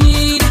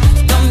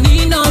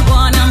no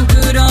one. I'm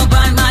good all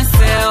by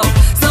myself.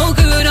 So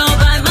good all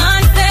by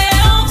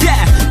myself.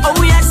 Yeah,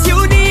 oh yes,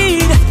 you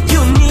need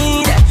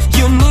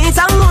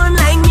someone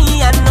like me.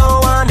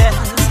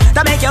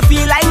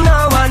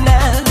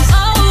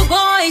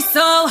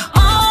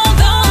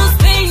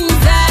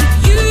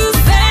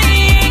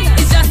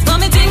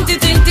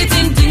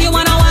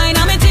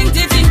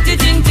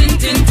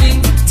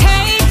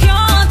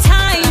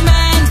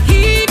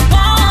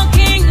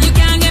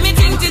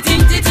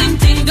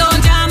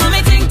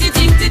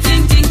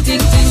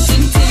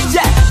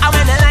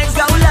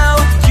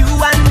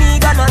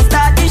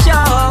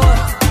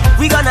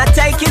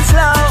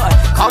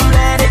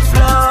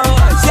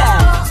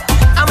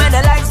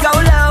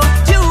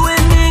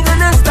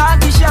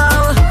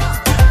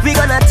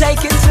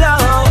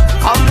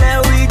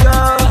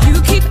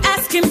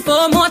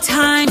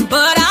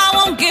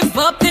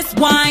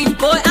 mind.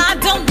 Boy, I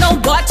don't know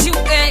what you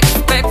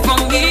expect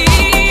from me.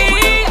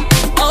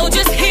 Oh,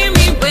 just hear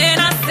me when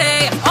I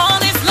say all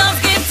this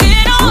love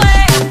getting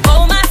away.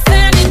 Oh, my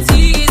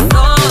sanity is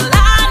all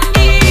I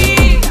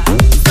need.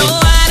 So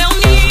I don't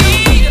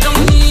need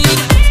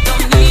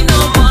no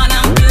one.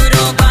 I'm good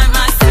all by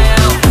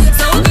myself.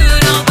 So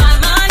good all by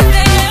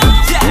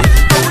myself. Yeah,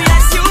 oh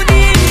yes, you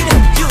need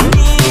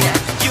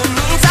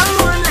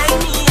someone like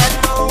me and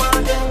no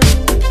one else.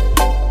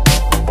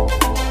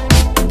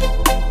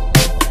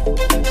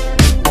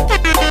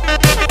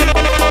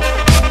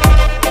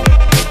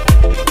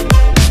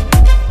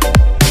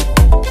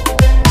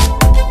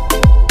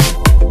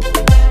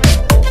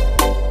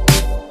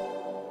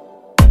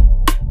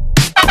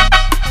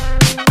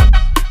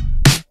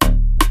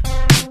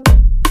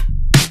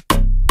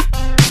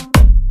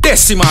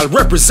 Decimal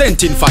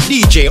representing for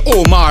DJ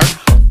Omar.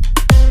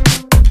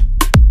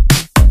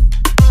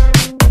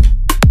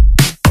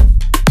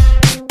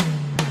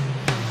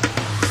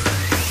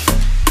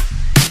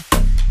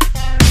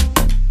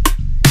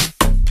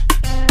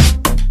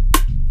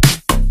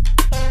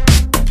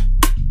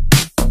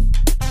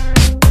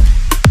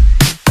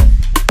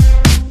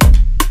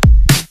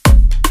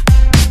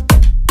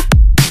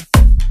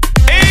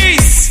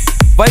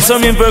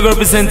 BATSON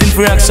representing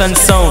for Action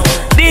Sound.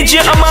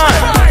 DJ Omar.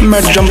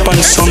 Mad jump on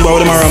the sound bow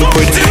them around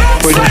with.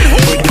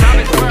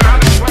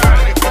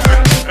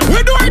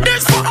 We're doing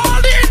this for all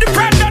the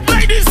independent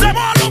ladies them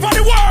all over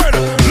the world.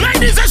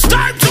 Ladies, it's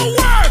time to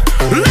work.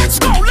 Let's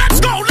go.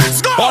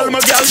 All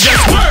my girls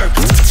just work.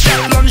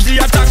 Girl lunge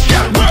the attack,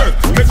 girl work.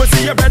 Make me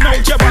see you bend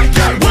out your back,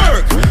 girl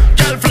work.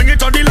 Girl fling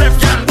it on the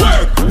left, girl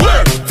work.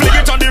 Fling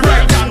it on the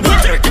right, girl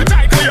work.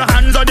 Put your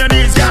hands on your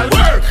knees, girl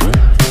work.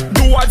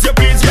 Do what you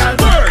please, girl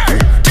work.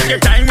 Take your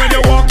time when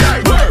you walk,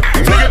 girl work.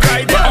 Fling it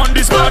right there on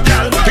the spot,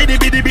 girl. Bidi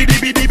bidi bidi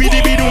bidi bidi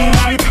bidi dung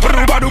dang.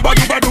 Ruba duba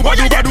duba duba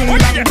duba dung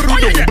dang.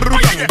 Brudung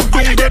brudung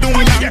dung de dung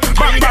dang.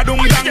 Bang ba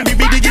dung dang.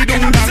 Bidi bidi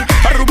dung dang.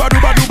 Ruba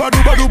duba duba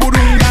duba duba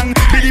dung dang.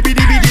 Bidi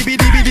bidi bidi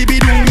bidi bidi bidi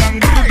dung dang.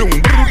 Brudung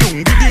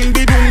brudung bidi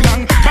bidi dung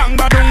dang. Bang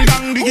ba dung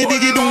dang. Bidi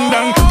bidi dung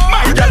dang.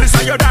 My girl, it's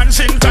your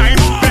dancing time.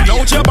 Bend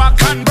out your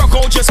back and rock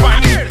out your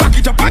spine. Back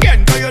it up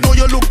again, 'cause you know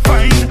you look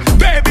fine.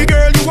 Baby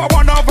girl, you are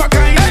one of a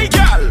kind. Hey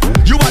girl,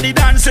 you are the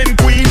dancing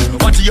queen.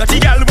 What you the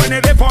girl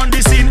when they on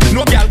the scene?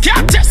 No girl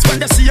can't test when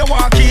they see you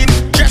walk in.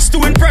 Just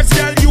to impress,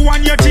 girl, you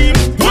and your team.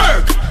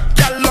 Work,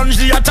 girl, lunge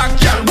the attack,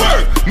 girl,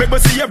 work. Make me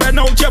see you bend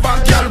out your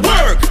back, girl,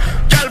 work.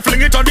 Girl,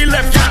 fling it on the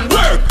left, girl,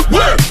 work.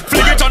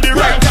 Fling it on the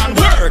right, girl,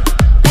 work.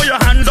 Put your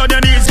hands on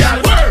your knees, girl,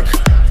 work.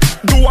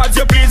 Do what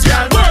you please,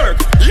 girl, work.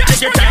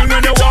 Take your time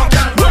when you walk,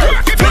 girl,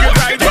 work. Fling it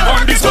right there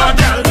on the spot,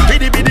 girl.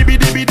 Bidi bidi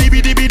bidi bidi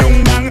bidi bidi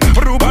dung dang.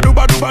 Ruba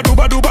duba duba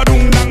duba duba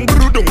dung dang.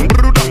 Brudung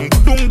brudung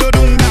dung de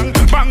dung dang.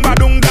 Bang ba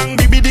dung dang.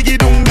 Bidi bidi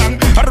dung dang.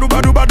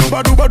 Ruba duba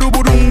duba duba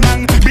duba dung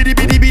dang. Bidi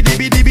bidi bidi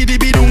bidi bidi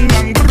bidi dung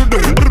dang.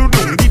 Brudung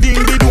brudung bidi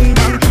bidi dung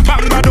dang.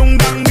 Bang ba dung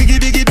dang. Bidi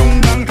bidi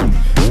dung dang.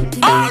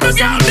 All the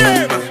girls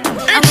them.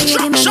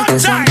 Instruction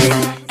time.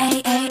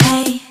 Ay, ay,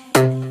 ay.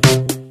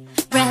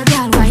 Real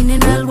girl whining,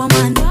 real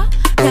woman.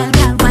 Real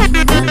girl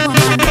whining, real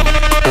woman.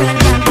 Real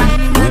girl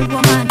whining, real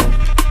woman.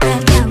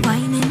 Real girl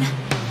whining.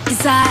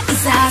 Is a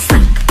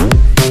snack.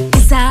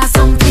 Is a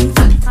something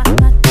fun.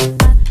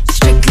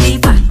 Strictly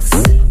facts.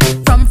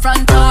 From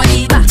front or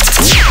the back.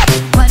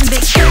 One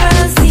big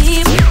girl's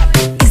team.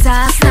 Is a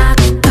snack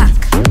pack.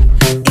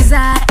 Is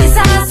a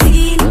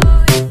scene.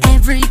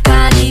 Every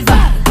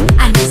carnival.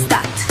 And it's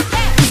that.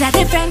 Is a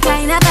different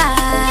kind of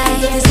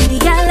vibe. You see the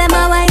girl them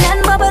a wine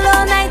and bubble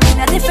all night in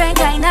a different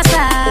kind of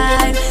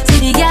style. See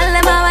the girl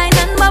them a wine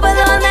and bubble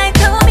all night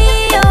to me,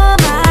 oh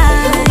my.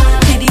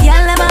 See the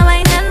girl them a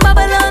wine and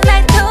bubble all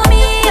night to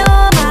me,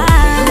 oh my.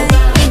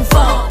 In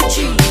 4,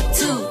 3,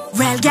 2.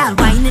 Real girl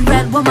whining,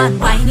 real woman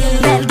whining.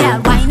 Real girl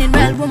whining,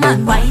 real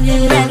woman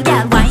whining. Real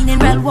girl whining,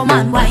 real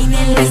woman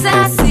whining. Is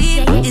a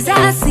scene, is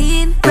a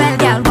scene. Real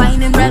girl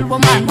whining, real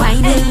woman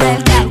whining.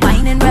 Real girl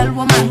whining, real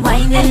woman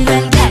whining.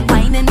 Real girl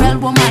whining, real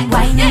woman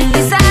whining.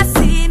 Is a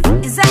scene,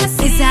 is a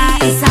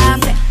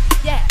fit.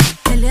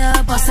 Tell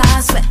your boss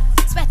I sweat.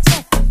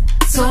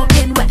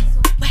 Soaking wet.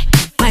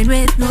 Wine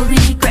with no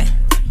regret.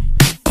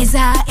 Is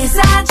a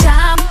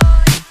jam.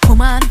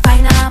 Woman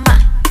find a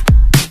man.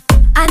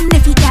 And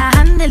if he can't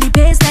handle the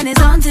pace, then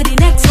it's on to the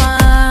next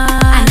one.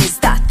 And it's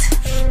that.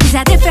 It's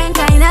a different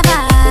kind of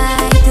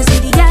vibe. To see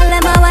the girl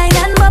them a wine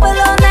and bubble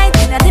all night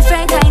in a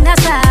different kind of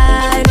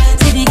style.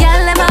 See the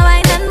girl them a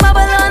wine and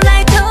bubble all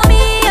night to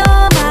me,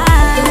 oh my.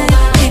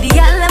 See the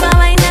girl them a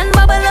wine and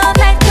bubble all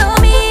night to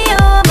me,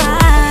 oh my.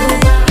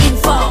 In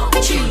 4,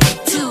 3,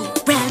 2.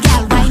 Real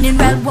girl whining,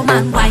 real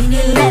woman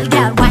whining. Real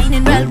girl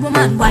whining, real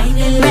woman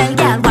whining. Real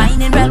girl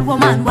whining, real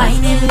woman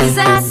whining. Is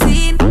a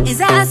scene,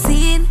 is a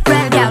scene.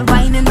 Real girl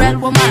whining, real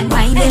woman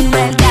whining.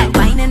 Real girl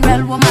whining,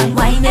 real woman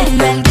whining.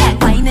 Real girl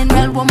whining,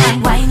 real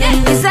woman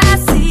whining. Is a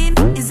scene,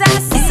 is a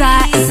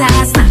snack.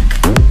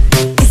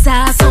 Is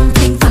a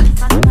something fun.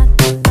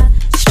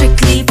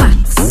 Strictly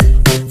facts.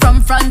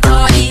 From front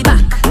or the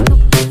back.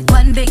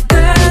 One big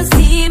girl's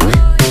team.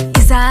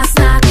 Is a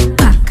snack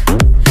pack.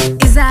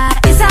 Is a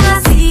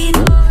scene.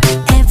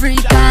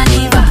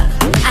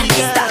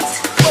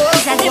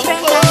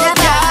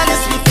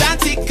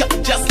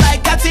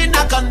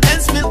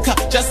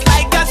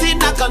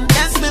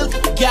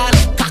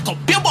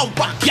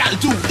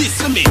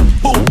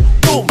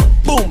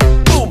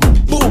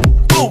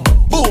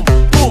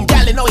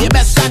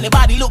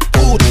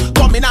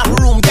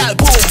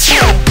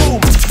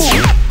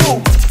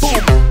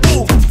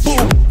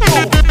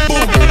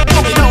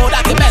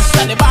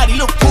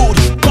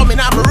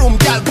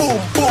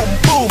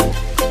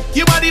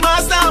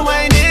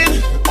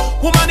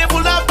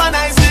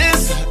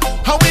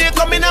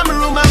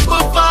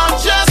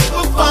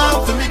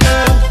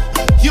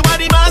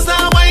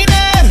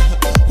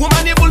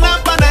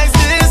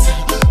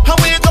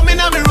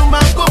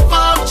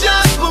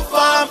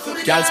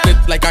 Y'all split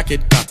like a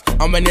Kit Kat.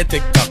 And when you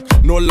tick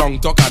tock, no long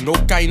talk and no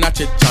kind of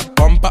chit chat.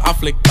 Bumper a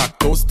flick back,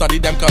 don't study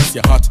them cause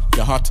you're hot,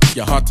 you're hot,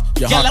 you're hot,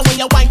 you're hot. Girl, when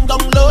you wind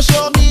down low,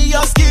 show me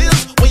your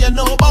skills. When you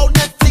know about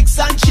Netflix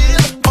and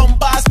chill.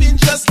 Bumper spin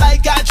just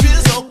like a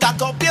drill. So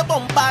cock up your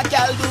bumper,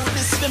 girl, do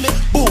this for me.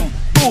 Boom,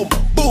 boom,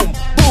 boom,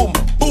 boom,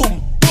 boom,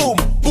 boom,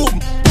 boom,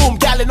 boom.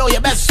 Girl, you know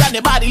your best and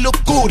your body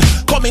look good.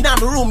 Come in my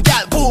room,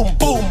 girl, boom,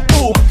 boom,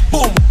 boom,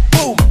 boom,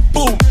 boom,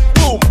 boom,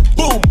 boom,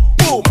 boom,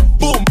 boom,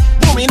 boom,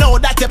 boom. You know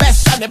that your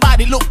best and your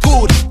body look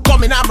good.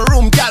 Come in my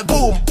room, girl,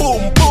 boom,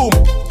 boom, boom.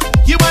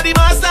 You are the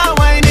master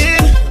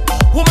whining.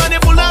 Woman, you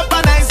full of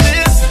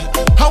niceness.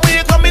 How when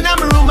you come in my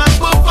room and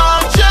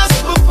perform, just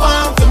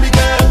perform for me,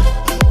 girl.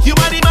 You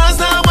are the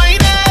master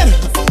whining.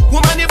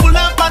 Woman, you full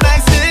of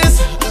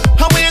niceness.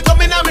 How when you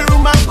come in my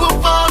room and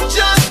perform,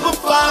 just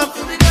perform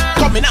for me,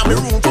 girl. Come in my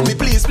room for me,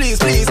 please, please,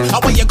 please.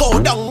 How when you go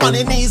down on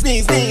your knees,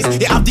 knees, knees.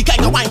 You have the kind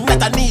of wine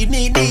that I need,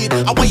 need, need.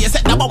 How when you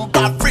set the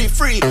bumper free,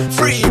 free,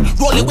 free.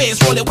 Roll it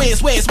waist,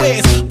 waist, waist,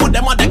 waist. Put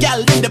them other girl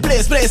in the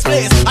place, place,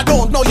 place. I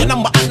don't know your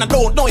number and I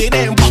don't know your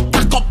name, but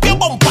pack up your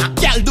bumper,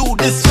 girl, do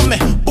this for me.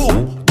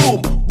 Boom,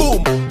 boom,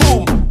 boom,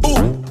 boom,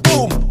 boom,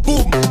 boom,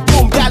 boom,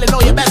 boom. Girl, you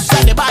know your best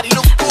and your body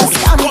look good.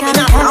 Come in and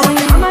round.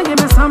 Come and give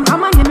me some,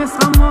 come and give me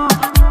some more.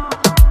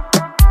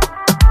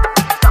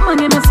 Come and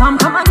give me some,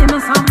 come and give me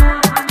some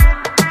more.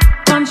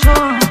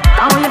 Control.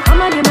 I want you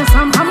come and give me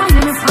some, come and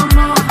give me some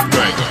more.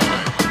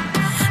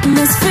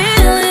 This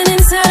feeling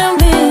inside of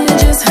me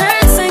just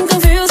hurts and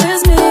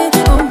confuses me.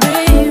 Oh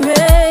baby,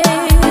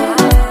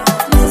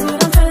 this is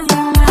what I'm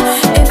feeling now.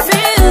 It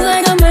feels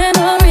like a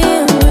memory.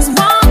 I was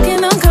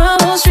walking on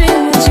Cobble Street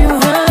with you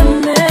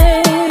and me.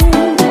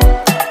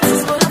 This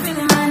is what I'm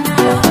feeling right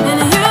now. And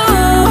you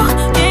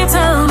keep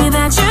telling me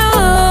that you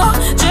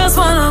just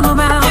wanna go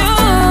back. You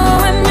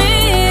and me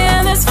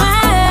and this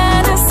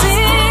fantasy.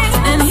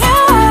 And you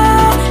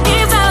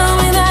keep telling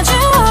me that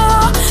you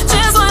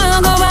just wanna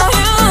go back.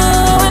 You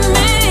and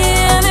me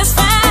and this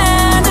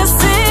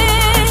fantasy.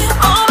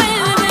 Oh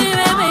baby,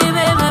 baby,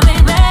 baby,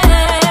 baby.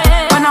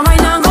 When I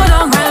wind down, go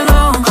down, well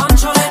down.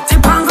 Control it,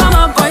 tip and come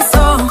up, boy,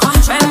 so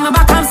bend my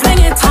back and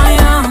fling it on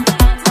you.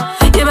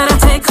 You better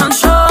take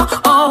control.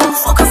 Oh,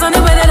 focus on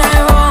the way that I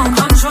roam.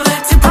 Control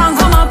it, tip and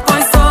come up,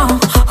 boy, so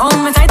hold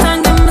me tight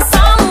and give me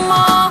some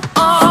more.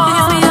 Oh, you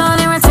give me all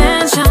your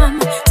attention,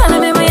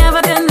 telling me we have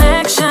a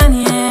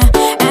connection,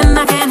 yeah. And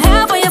I can't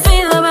help what you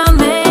feel about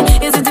me.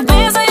 Is it the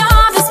best of your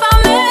heart that's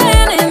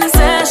pounding in the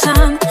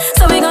session?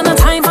 So we got no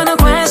time for no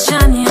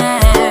question, yeah.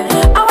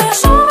 I want you to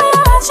show me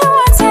what you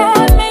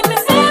wanted, make me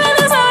feel it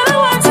is all I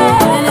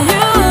wanted. And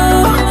you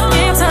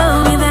keep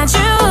telling me that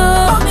you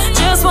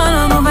just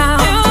wanna move out.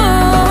 You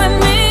and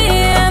me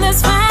and this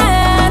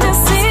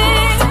fantasy.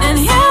 And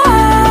you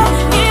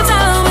keep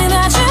telling me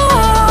that you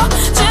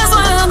just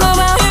wanna go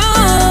out. You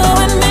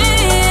and me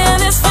and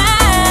this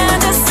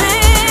fantasy.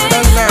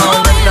 Oh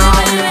baby,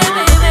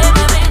 baby,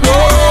 baby, baby.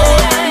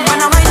 When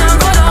I wind down,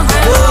 go down,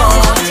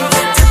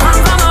 tip and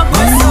come up,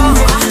 boy, so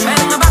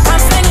bend my back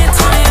and fling it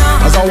on you.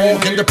 As I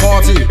walk in the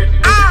party,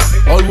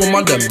 all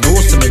woman them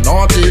knows to me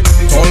naughty.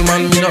 Tall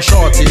man me no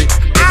shorty.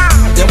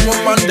 Them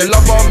woman they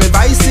love all me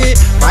vicey.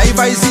 My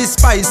vice is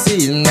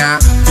spicy. Nah,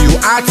 few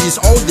artists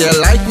out there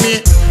like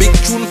me. Big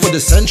tune for the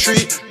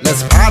century.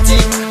 Let's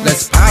party,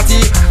 let's party.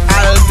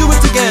 I'll do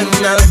it again,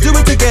 I'll do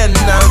it again,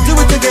 I'll do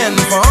it again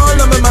for all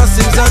of my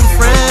massives and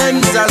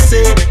friends. I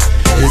say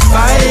it's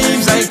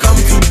vibes I come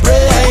to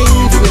bring.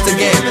 Do it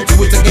again, do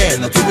it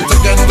again, do it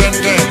again, again,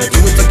 again. Do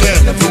it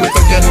again, do it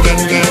again, again,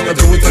 again.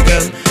 Do it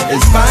again.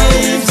 It's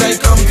vibes I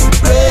come to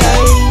bring.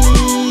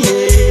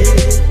 Yeah.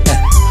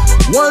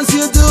 Once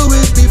you do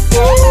it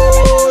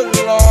before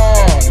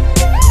long,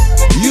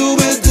 you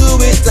will do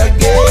it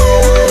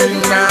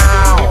again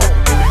now.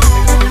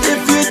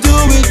 If you do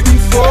it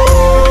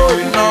before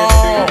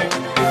long,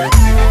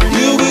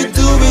 you will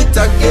do it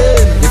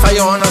again. If I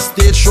on a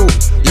stage show,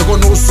 you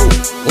gon' know so,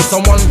 or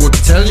someone would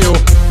tell you,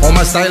 how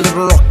my style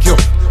will rock you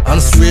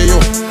and sway you.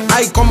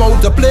 I come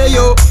out to play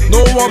you,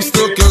 no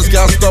obstacles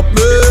can stop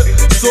me.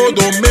 So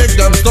don't make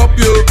them stop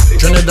you.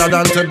 Trinidad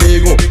and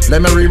Tobago,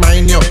 let me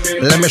remind you,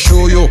 let me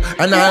show you.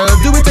 And I'll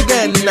do it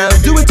again,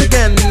 I'll do it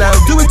again,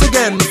 I'll do it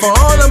again for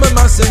all of my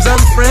massives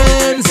and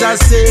friends. I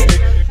say,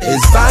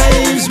 it's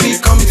vibes we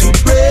come to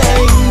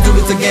bring. Do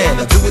it again,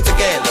 do it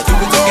again, do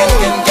it again,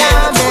 again,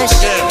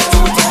 again. Do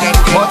it again,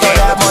 do it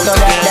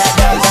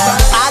again,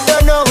 I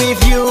don't know if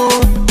you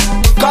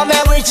come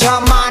here with your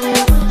man,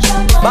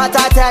 but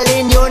I'm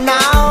telling you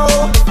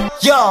now,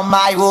 you're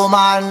my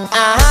woman.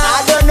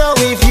 I don't know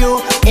if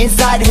you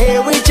inside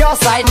here with your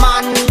side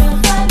man,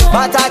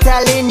 but I'm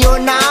telling you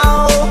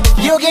now,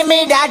 you give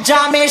me that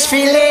jamish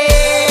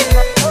feeling.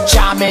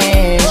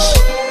 Jamish,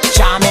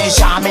 jamish,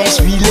 jamish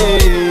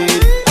feeling.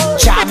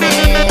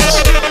 Jamish,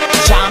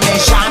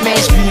 jamish,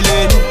 jamish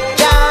feeling.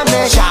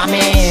 Jamish,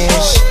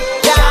 jamish,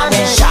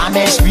 jamish,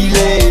 jamish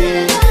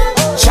feeling.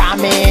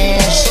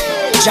 Jamish,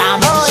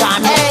 jamish,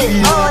 jamish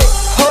feeling.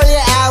 Hold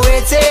your air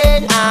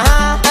waiting,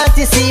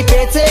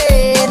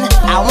 anticipating.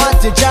 I want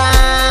to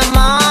jam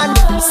on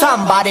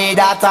somebody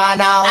that I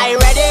know. I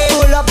ready?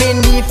 Pull pull up in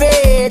the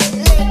fade.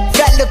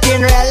 Get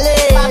looking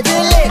really.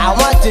 I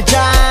want to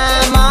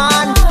jam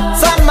on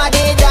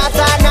somebody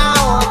data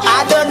now.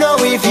 I don't know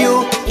if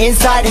you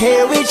inside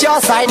here with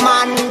your side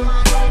man,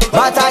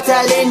 but I'm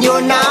telling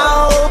you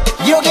now,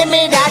 you give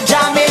me that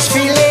jamish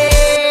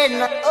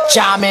feeling.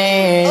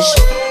 Jamish,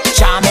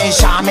 jamish,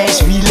 jamish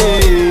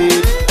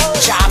feeling.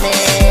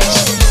 Jamish,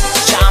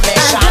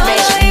 jamish,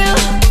 jamish. I know you,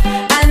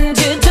 and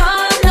you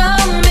don't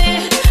know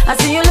me. I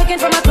see you looking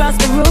from across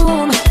the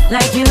room,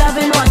 like you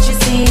loving what you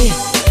see.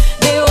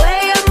 The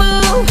way you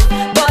move,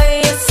 boy,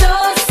 you're so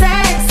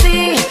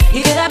sexy.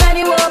 You could have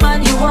any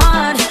woman you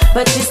want,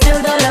 but you still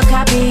don't look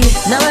happy.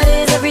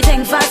 Nowadays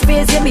everything fast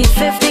paced. You meet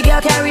 50 girl,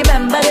 can't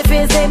remember the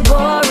face, they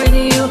boring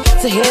you.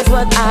 So here's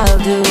what I'll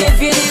do.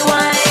 Give you the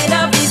wine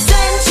of the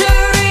century.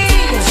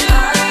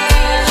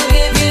 I'll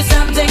give you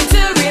something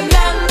to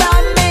remember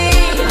me.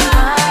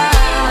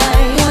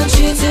 I want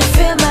you to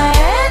feel my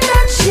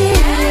energy.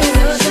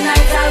 So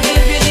tonight I'll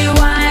give you the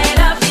wine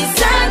of the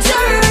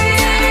century.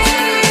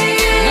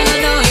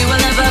 No, you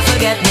will never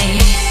forget me.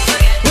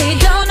 We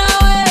don't know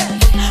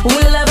if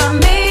we'll ever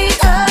meet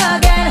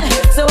again,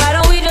 so why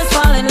don't we just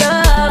fall in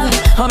love?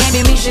 Or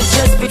maybe we should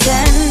just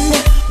pretend.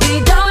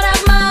 We don't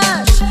have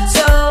much,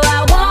 so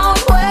I won't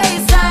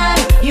waste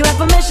time. You have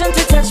permission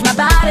to touch my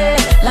body,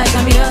 like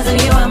I'm yours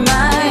and you are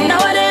mine.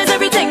 Nowadays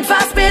everything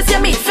fast paced. You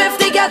meet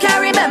 50 girl,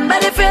 can't remember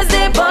the face,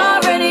 they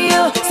boring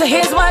you. So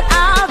here's what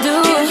I'll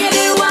do. Give you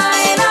the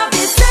wine of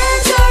the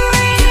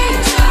century.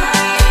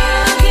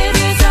 I'll give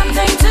you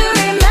something to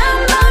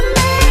remember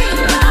me.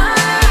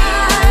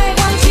 I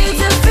want you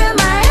to feel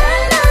my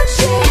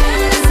energy.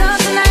 So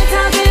tonight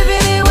I'll give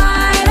you the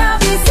wine of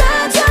the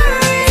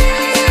century.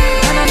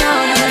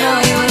 No,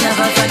 you will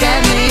never forget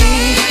me.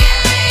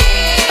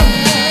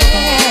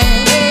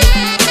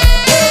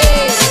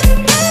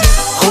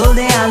 Whole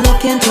day I'm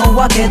looking to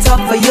walk it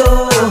up for you,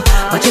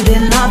 but you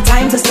didn't have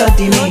time to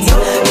study me. You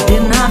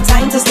didn't have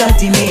time to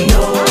study me.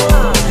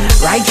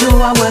 Right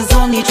through I was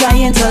only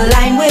trying to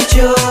line with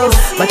you,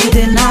 but you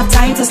didn't have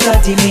time to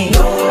study me.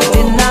 You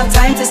didn't have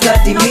time to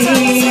study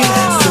me.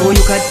 So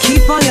you could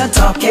keep on your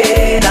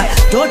talking.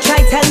 Don't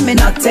try tell me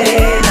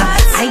nothing.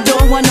 I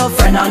don't want no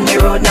friend on the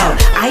road now.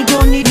 I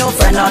don't need no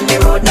friend on the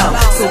road now.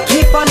 So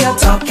keep on your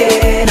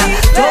talking.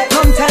 Don't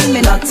come tell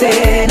me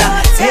nothing.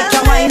 Take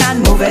your wine and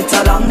move it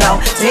along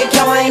now. Take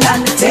your wine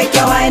and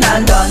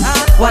done.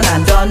 One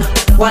and done,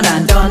 one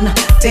and done.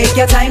 Take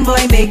your time,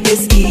 boy, make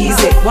this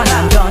easy. One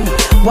and done,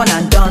 one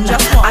and done.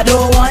 I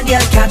don't want you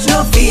to catch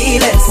no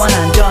feelings. One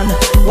and done,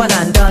 one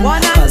and done.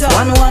 Cause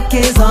one walk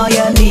is all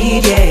you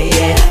need,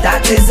 yeah.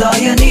 That is all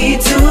you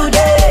need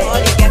today.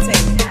 All you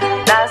getting.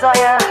 That's all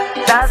you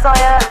need today.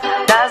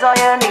 That's all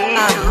you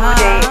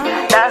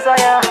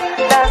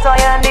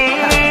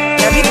need.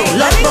 There we go.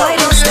 Love boy,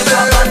 don't step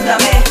up under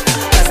me,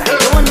 cause I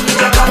don't need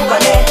your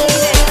company.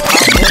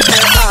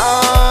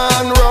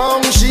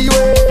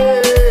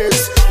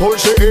 Pull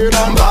she in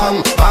and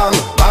bang, bang,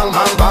 bang,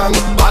 bang, bang,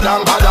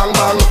 badang, badang,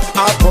 bang.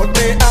 I put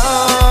me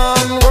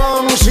hand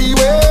wrong she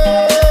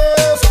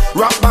waist.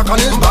 Rock back on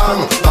his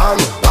bang, bang,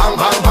 bang,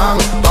 bang,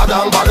 bang,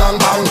 badang, badang,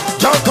 bang.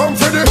 Y'all come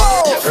for the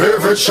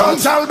favorite shot.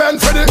 Y'all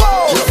bend for the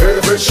your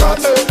favorite shot.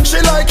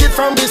 She like it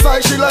from the side,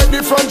 she like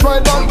the front,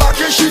 right down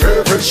back. Is she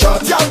favorite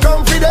shot? Y'all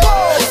come for the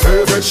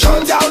favorite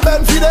shot. Y'all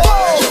bend for the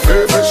your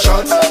favorite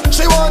shot.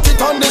 She want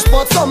it on the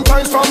spot,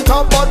 sometimes from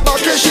top, but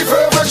back is she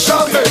favorite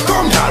shot. Hey,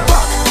 come y'all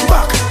back.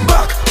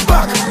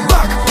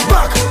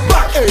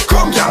 Back, hey,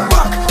 come y'all,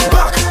 back.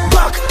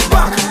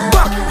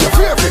 Your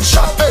favorite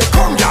shot, hey,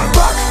 come y'all,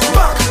 back.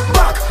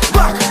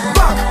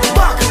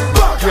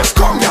 Yes,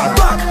 come y'all,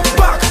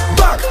 back.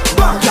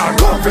 Y'all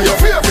come for your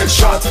favorite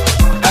shot.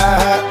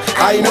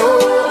 I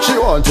know she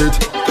want it.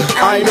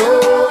 I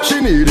know she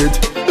need it.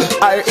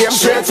 I aim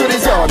straight to the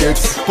target.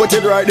 Put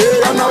it right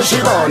there and now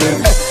she on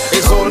it.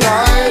 It's all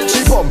night,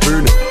 she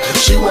pumping.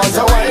 She wants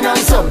a wine and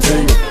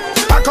something.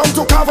 I come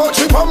to carve out,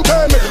 she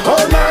pumping.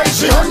 All night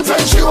she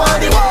hunting, she want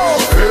the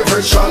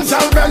favorite shot,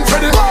 y'all bend for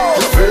the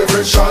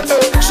favorite shot.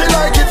 She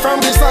like it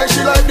from the side,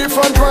 she like the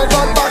front, right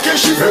back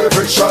is she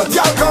favorite shot.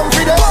 Y'all come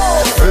for the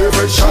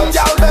favorite shot,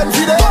 y'all bend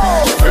for the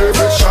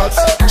favorite shot.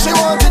 She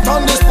want it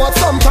on the spot,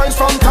 sometimes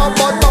from top,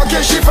 but back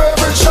is she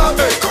favorite shot.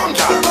 Hey, come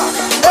y'all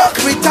back.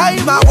 Every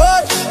time I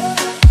watch,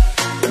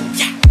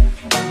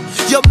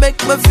 you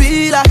make me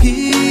feel a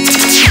heat.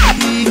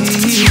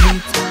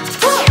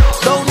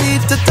 Don't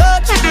need to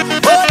touch,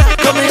 but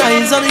got my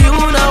eyes on you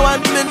now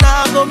and me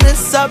now go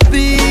miss a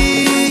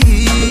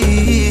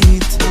beat.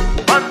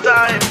 One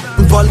time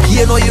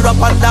volcano, you're up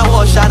under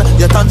ocean.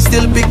 Your tongue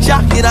still picture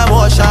in a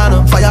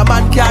motion.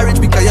 Fireman carriage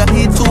because your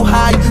heat too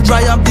high.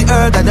 Dry up the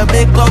earth and you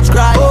make clouds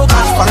cry. Oh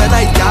gosh,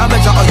 Fahrenheit can't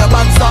measure how your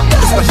man's up. The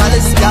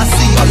specialist can't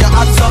see how your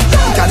hands up.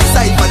 You can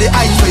decide for the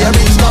eyes where you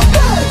reach up.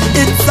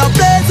 It's a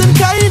pleasant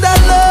kind of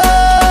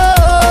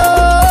love,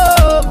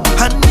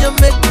 and you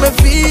make me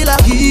feel a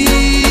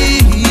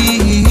heat.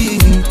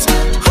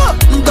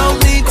 Don't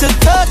need to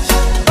touch,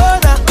 oh,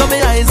 now got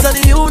my eyes on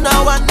you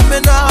now and me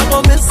now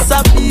go miss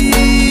a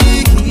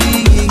beat.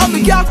 And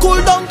we can't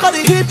cool down cause the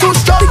heat too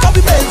strong. Because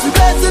we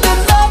blazing in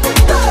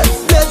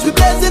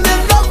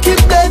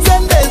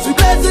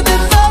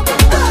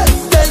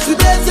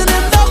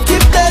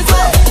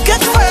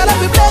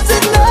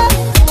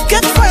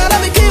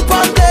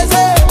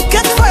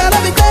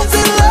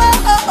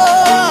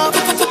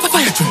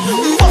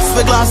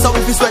glass up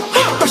if it's wet.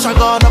 Pressure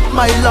gone up,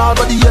 my lord,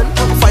 but the end.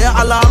 Fire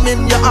alarm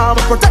in your arm,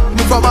 protect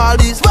me from all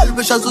these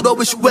well-wishers who don't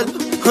wish well.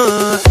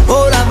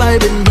 All have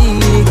I been me,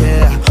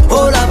 yeah.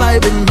 All have I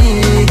been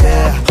me,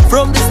 yeah.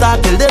 From the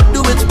start till them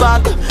do its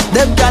part,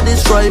 them can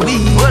destroy me.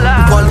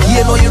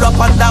 Volcano, you're up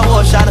under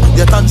ocean.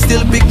 Your tongue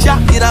still picture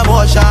in a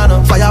motion.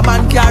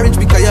 Fireman can't reach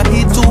because your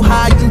heat too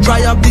high. You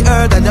dry up the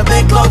earth and you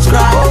make clouds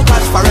cry. Oh,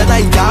 catch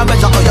Fahrenheit, can't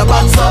measure all your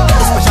bands up.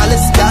 The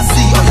specialist can't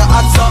see all your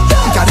hands up.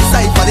 You can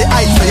decide for the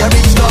eyes where you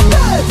reach down.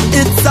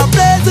 It's a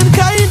pleasant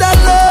kind of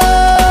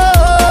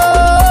love,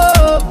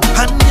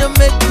 and you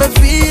make me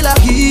feel a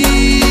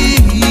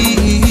heat.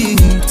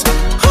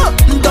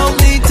 Don't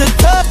need to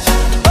touch.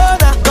 Oh,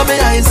 now come my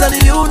eyes on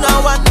you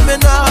now, and me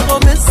now go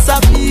miss a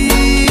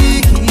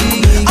beat.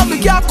 I be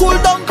can't cool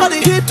down 'cause the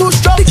heat too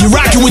strong. You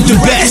rockin' with the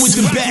best.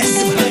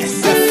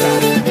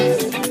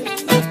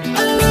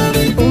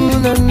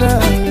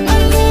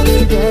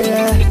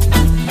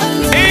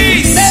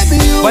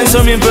 Why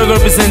some people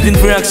representing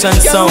free action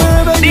sound?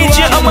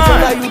 DJ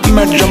Omar. You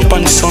might jump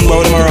on the sound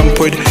by them around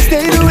point.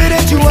 Stay the way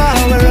that you are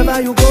wherever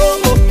you go.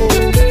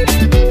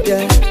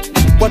 Yeah.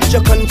 What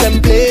you're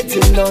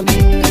contemplating on,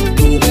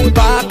 don't hold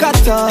back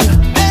at all.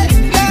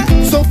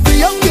 So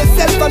free up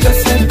yourself and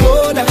just let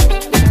go now.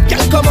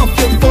 Can't come off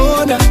your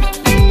phone now.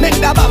 Make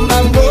that bam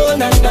bam go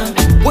now.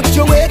 What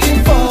you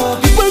waiting for?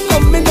 People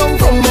coming down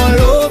from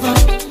all over.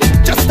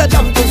 Just a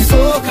jump to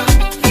soca.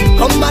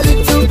 Come a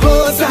little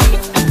closer.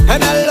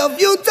 And I love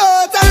you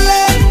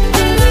totally.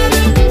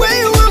 When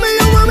you want me,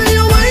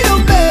 you wind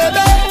up,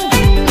 baby.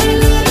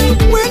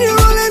 When you're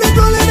rolling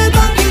it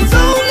back, it's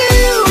only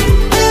you.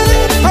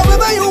 Yeah.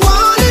 However you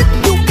want it,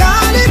 you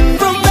got it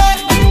from there.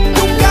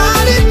 You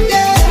got it,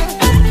 yeah.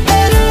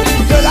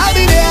 Girl, I'll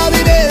be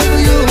there for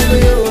you,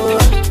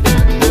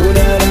 Oh,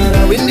 na, na, na.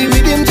 When the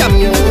rhythm jam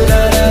you, oh, na,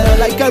 na, na.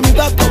 Like a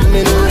river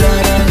coming, oh, na,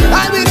 na, na.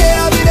 I'll be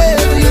there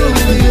for you,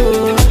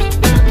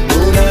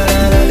 Oh, na, na,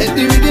 na. Let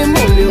the rhythm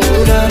hold you,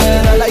 oh, na, na,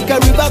 na. Like a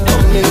river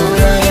coming, oh,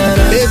 na, na,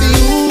 na. Baby,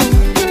 you,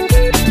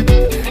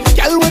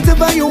 girl,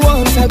 whatever you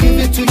want, I'll give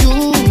it to you.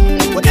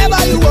 Whatever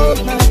you want,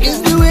 man, is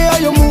the way how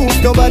you move.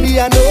 Nobody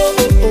I know,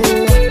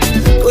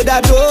 could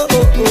I do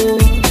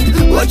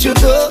what you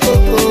do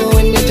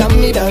when you jam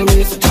me that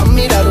way, so jam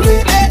me that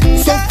way.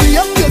 So free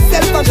up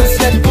yourself and just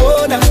let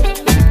go now.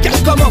 Girl,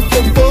 come off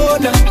your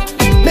phone now.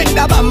 Make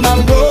that bam bam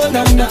go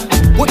now.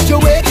 What you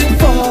waiting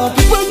for?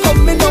 People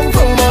coming down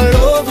from all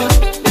over.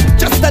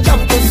 Just a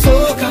jump to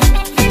soca.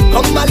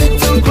 Come a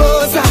little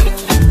closer.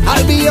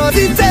 I'll be yours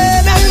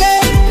eternally.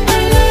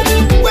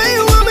 When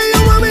you want me,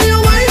 you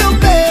wind up,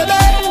 baby.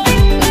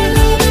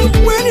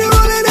 When you're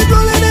rolling it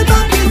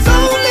back, it's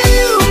only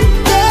you.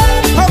 Yeah.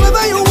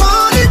 However you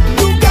want it,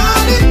 you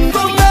got it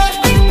from there.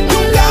 You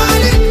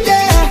got it,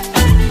 yeah.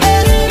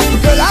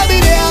 Girl, I'll be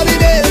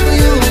there for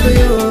you.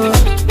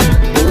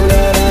 Oh,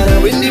 na, na, na.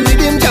 When the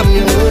rhythm jam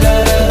you, oh, na,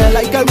 na, na.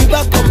 Like a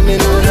river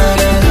coming, oh, na,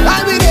 na, na.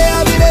 I'll be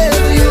there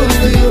for you.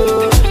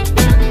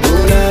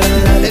 Oh, na, na,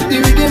 na. Let the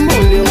rhythm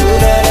hold you, oh,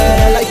 na, na,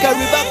 na. Like a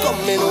river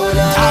coming, oh,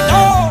 na, na, na.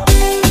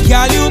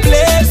 Girl, you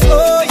play so,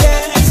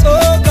 yeah, so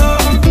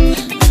good.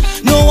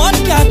 No one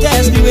can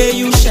test the way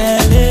you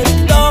shell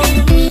it down.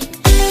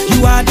 You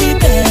are the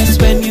best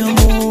when you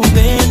move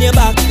and you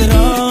back it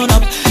on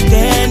up,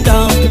 then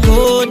down,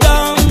 go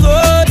down,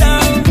 go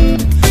down.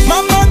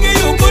 Mama give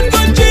you good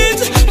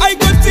jeans. I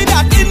could see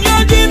that in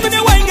your jeans when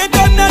you wine get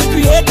done and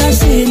create a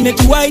scene. Make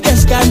you white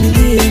as can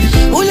believe.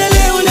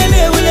 Ulele,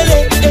 ulele, ulele,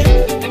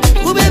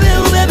 eh. Ooh baby,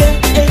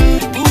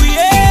 eh. Ooh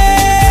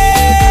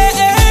yeah,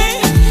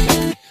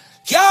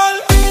 girl,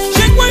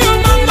 shake where your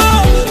mama,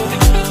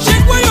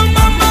 shake where your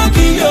mama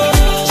give you,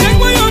 shake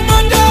where your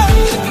mother,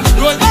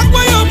 roll back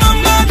where your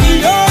mama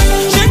give you,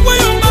 shake where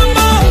your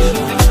mama,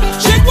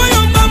 shake where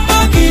your mama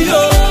give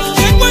you,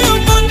 shake where your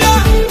mother,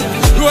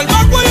 roll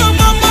back where your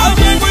mama,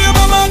 shake where your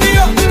mama give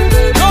you,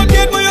 don't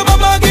get where your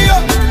mama give you,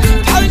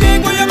 girl,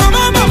 shake where your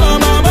mama give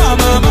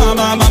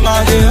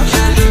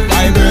you.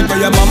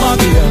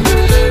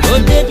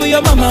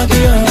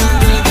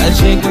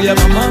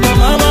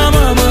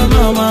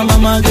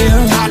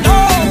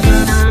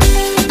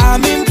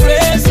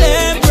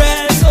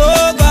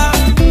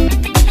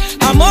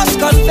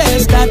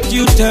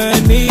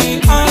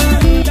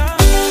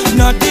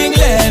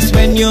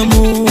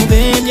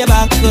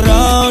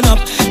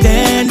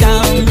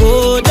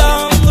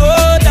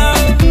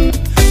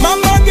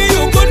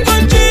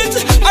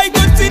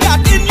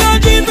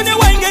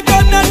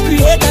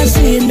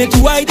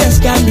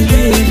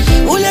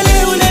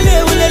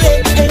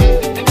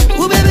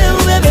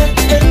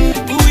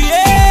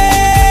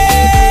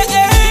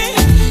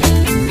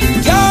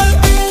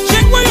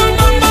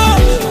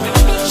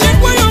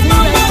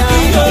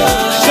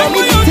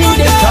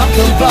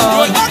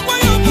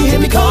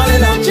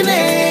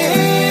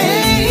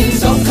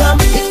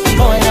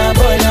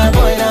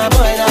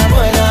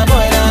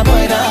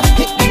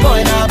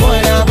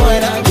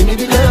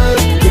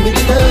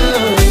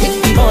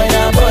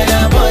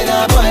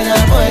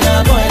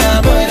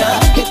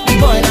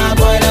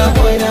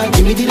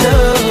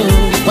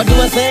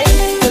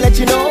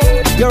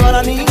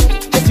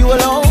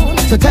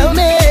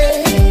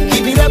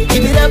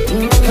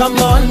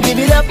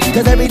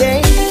 Cause every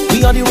day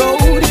we on the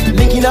road,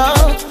 linking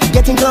up,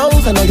 getting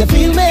close. I know you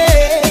feel me.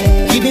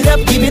 Give it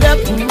up,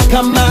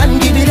 come on,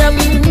 give it up.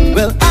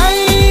 Well,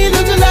 I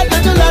learned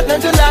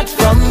a lot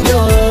from you,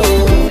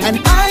 and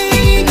I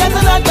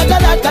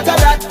got a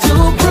lot to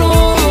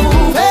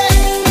prove.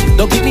 Hey,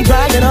 don't keep me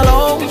dragging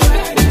along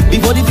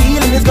before the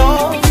feeling is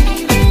gone.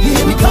 You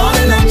hear me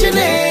calling out your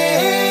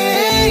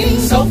name,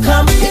 so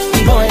come hit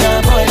me, boy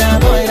now, boy now,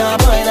 boy now,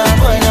 boy now,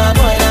 boy now,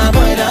 boy now,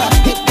 boy now.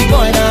 Hit me,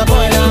 boy now,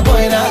 boy now,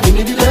 boy now. Give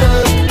me the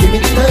love, give me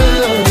the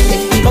love.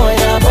 Hit me, boy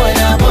now, boy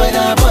now, boy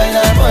now, boy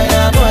now, boy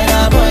now, boy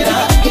now, boy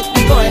now. Hit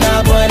me, boy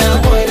now, boy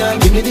now, boy now.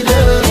 Give me the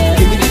love,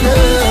 give me the love.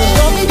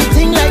 Show me the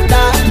thing like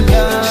that.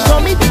 Show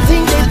me the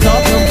thing they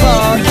talk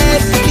about.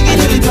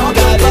 They talk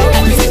about.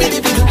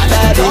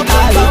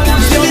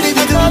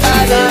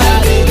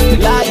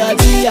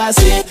 Loyalty, I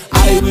say,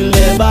 I will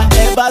never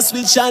ever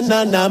switch on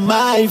none of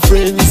my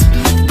friends.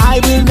 I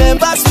will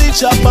never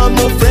switch up on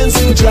my friends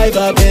who drive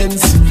a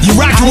Benz. You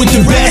rockin' with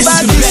the best,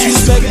 I will never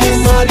disrespect my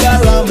mother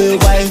or my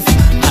wife.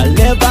 I'll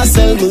never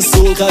sell my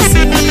soul, cause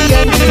in the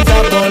end it's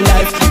about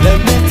life. Let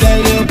me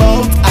tell you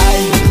about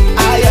I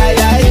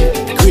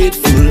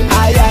grateful, I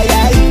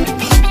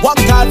work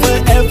hard for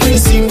every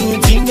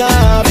single thing I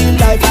have in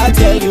life. I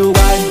tell you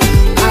why,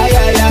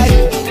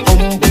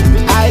 humble,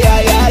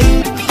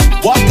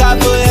 work hard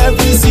for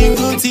every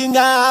single thing I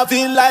have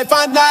in life.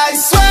 And I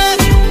swear,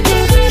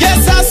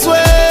 yes I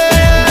swear,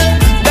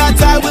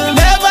 that I will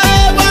never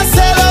ever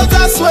sell out. I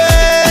swear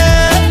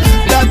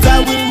that I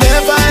will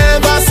never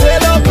ever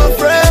sell out my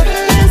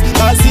friends.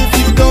 Cause if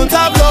you don't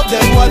have love,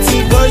 then what's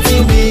it worth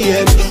in the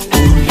end?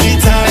 Only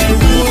time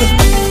will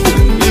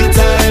tell. Only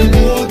time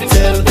will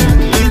tell.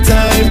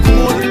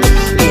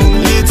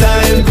 Only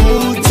time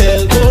will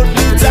tell.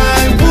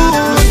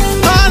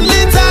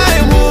 Only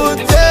time will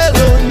tell.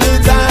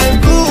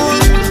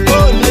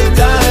 Only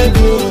time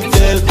will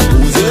tell.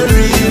 Who's a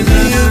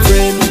real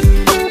friend?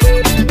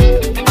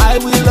 I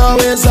will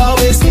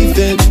always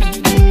defend,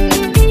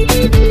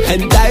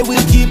 and I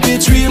will keep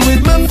it real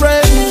with my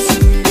friends.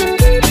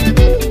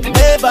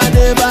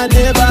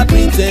 Never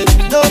pretend,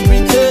 no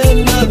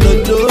pretend, no.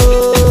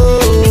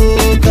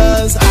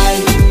 Cause I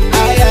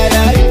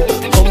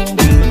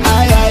humble,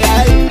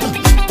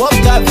 work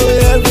hard for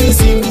every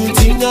single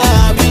thing I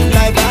have in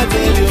life. I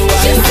tell you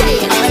why.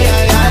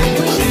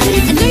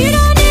 I know you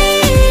don't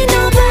need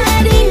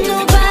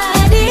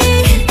nobody.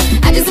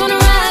 I just wanna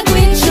rock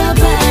with your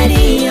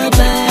body.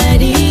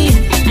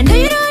 I know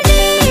you don't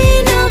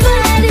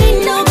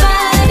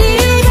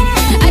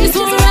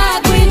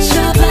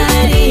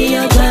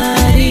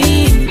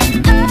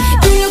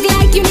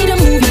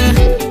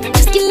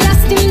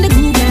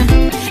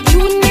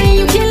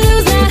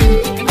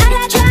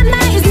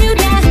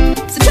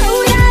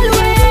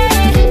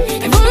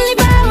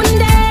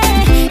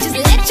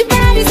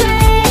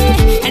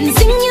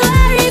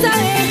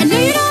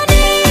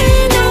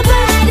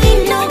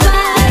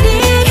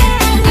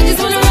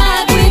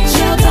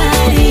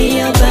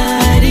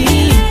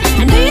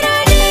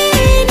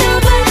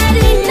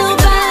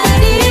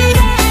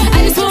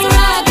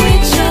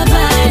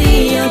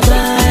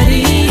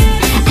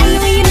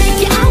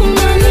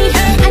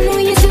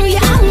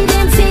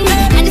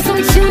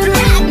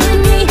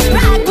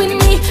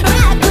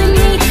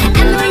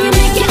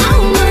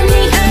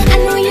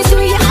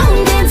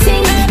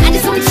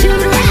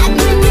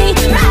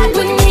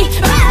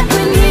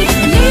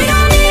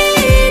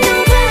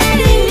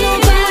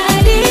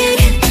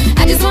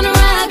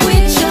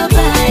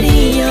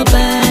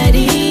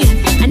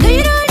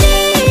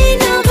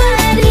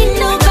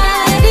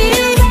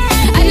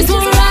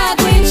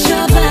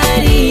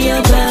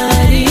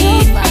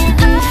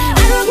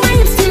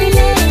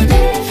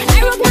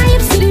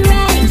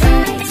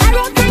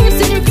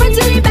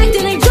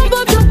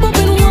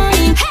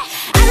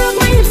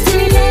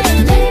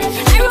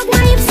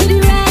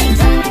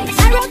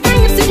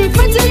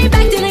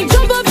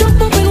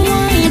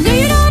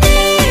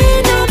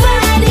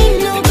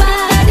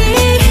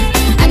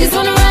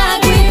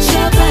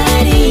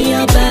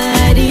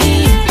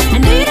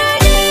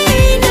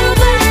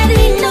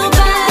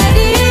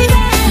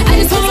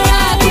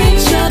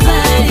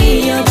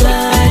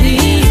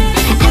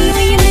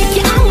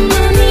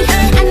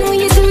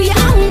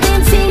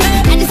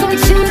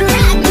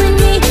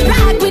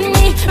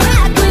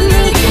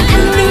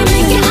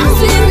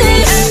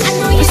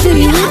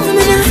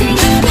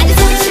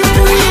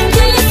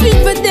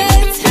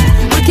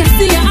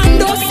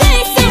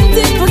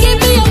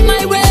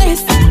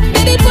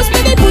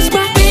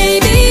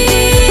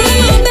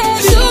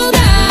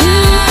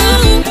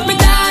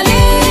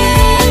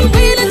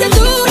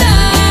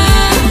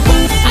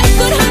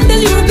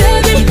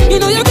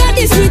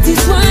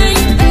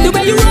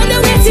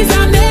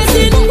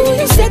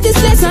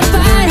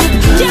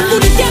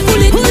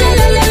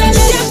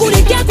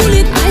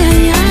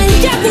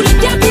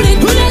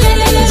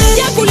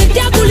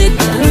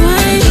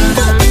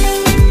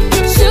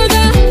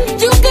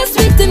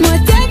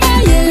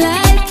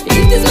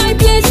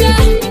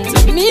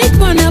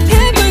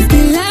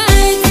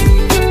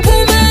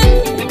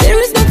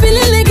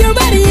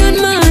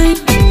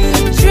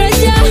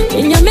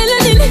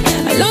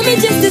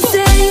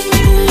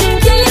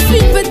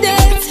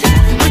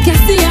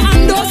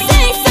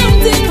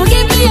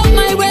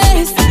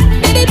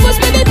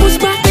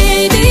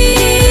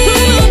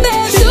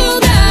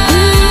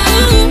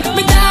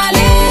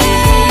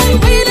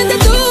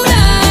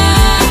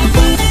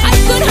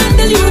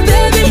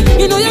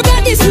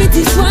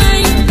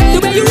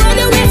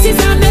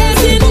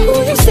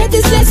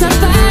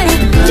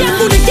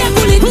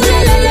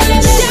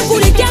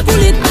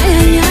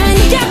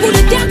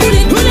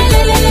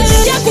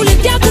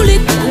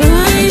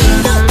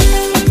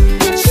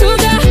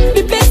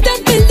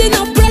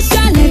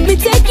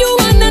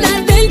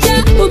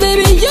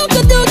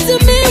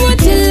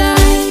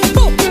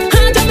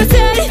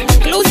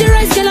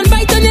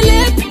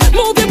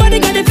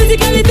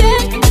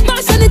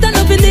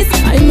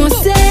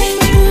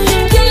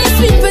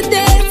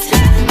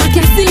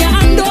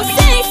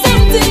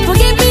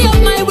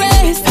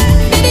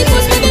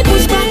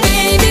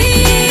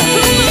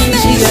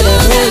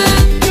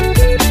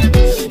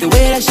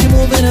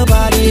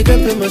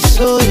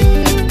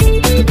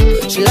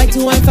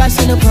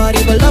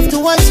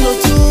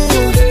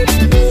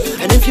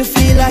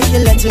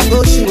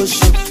she will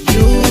show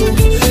you.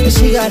 And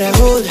she got that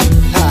hold,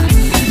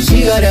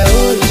 she got that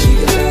hold, she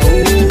got that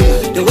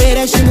hold. The way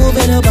that she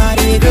moving her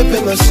body,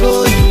 gripping my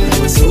soul.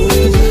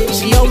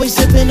 She always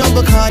sipping on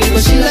Bacardi,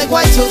 but she like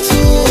white too.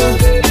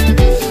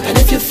 And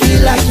if you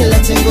feel like you're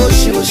letting go,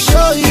 she will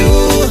show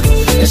you.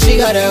 And she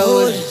got that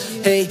hold.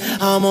 Hey,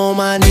 I'm on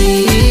my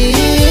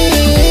knees.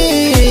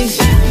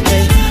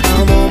 Hey,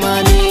 I'm on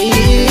my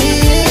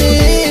knees,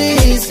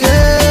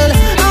 girl.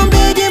 I'm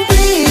begging,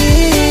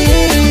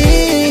 please.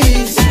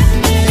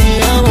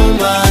 Hey, I'm on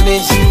my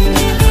knees.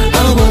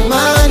 I'm on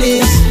my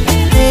knees.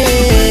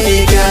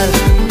 Hey, girl,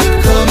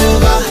 come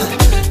over.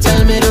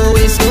 Tell me don't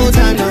waste no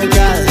time, no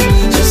girl.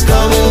 Just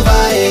come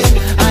over, hey.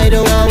 I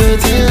don't want to wait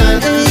till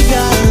I'm, hey,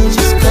 girl.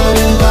 Just come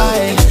over,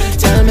 hey.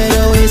 Tell me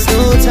don't waste no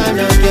time,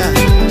 no girl.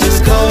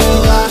 Just come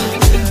over.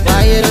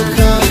 Why you don't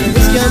come?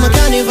 This girl my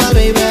carnival,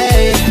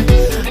 baby.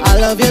 I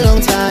love you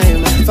long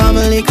time.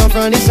 Family come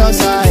from the south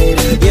side.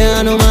 Yeah,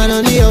 I know man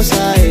on the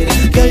outside.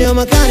 Girl, you're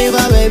my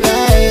carnival, baby.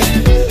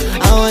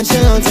 I want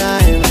you long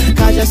time.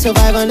 Cause you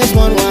survive on this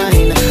one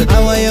wine. I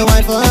want your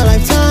wife for a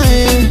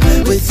lifetime.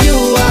 With you,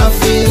 I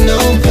feel no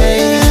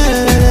pain.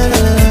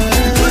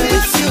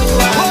 With you,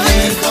 I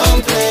can't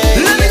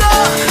complain. Let me go.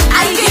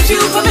 I give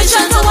you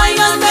permission to wine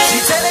on me. She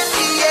telling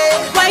me,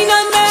 yeah. Wine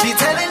on me. She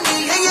telling me,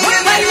 yeah, yeah,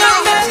 yeah. Wine on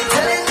me. She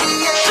telling me,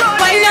 yeah.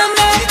 Wine on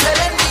me. She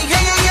telling me,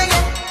 yeah, yeah, yeah,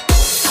 yeah.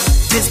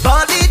 This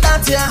body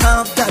that you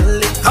have,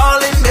 darling,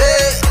 calling me.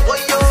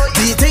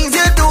 The things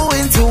you're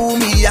doing to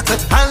me, I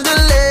could handle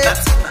it.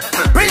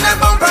 Bring that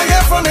bumper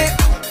here for me.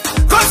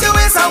 Cause your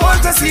waist I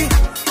want to see.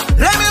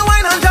 Let me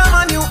wine and jam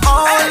on you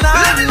all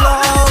night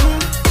long.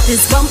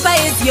 This bumper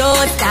is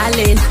yours,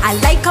 darling. I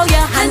like how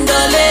you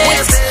handle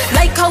it.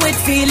 Like how it's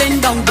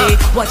feeling down there.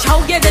 Watch how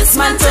you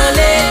dismantle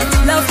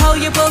it. Love how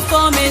you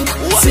performing.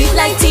 Sweet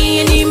like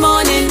tea in the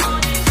morning.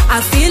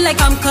 I feel like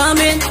I'm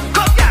coming.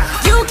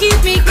 You keep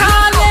me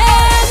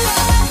calling.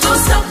 Don't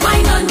stop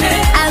wine on me.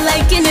 I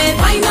liking it.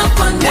 Wine up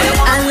on me.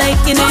 I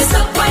liking it. Don't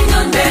stop wine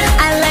on me.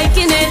 I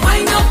liking it.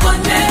 Wine up on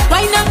me.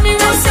 Wine up me.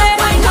 Don't stop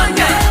wine on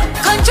me.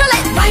 Control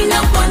it. Wine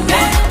up on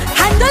me.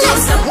 Handle it.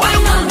 Don't stop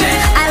wine on me.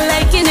 I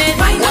liking it.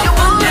 Wine up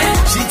on me.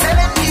 She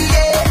telling me,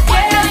 yeah.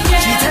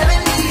 She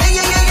telling me,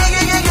 yeah, yeah, yeah,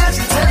 yeah, yeah, yeah.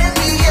 She telling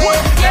me,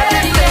 yeah.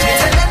 She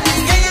telling me,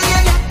 yeah, yeah,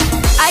 yeah,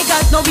 yeah. I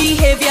got no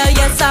behavior,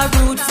 yes I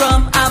rude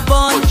from a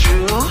bun.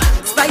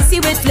 Spicy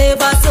with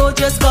flavor, so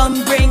just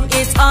come bring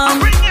it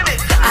on.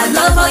 I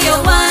love how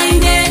you're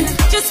whining,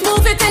 just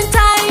move it in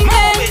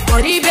timing.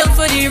 Body built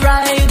for the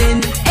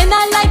riding, and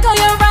I like how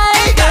you're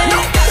riding.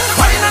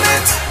 Wine on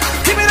it,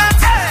 give me that,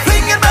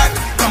 fling it back,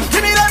 come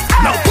give me that.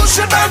 Now push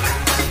it back,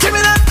 give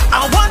me that.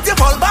 I want you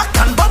fall back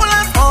and bubble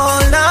it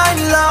all night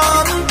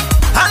long.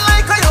 I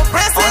like how you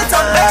press it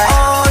up there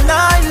all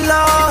night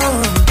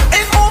long.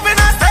 It's moving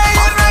and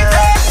staying right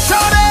there.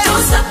 Show them.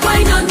 Don't stop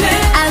wine on me,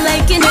 I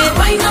liking it.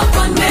 Wine up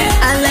on me,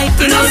 I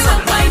liking it. Don't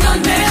stop wine on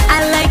me, I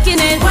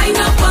liking it. Wine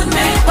up on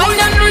me,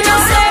 wine on me,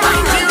 don't stop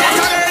wine on me.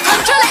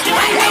 Control it,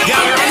 wine up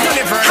on me.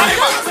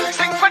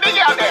 Sing for the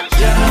girl then.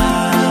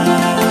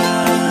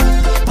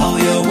 How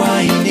you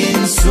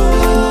whining so?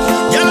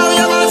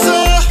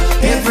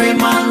 Every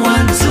man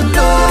wants to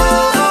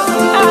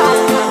know.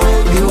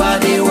 You are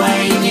the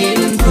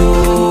whining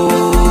pro.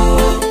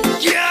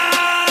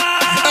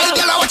 Hey,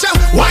 girl, watch out.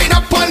 Wind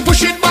up and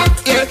push it back.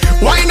 Yeah.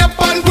 Wind up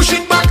and push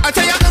it back. I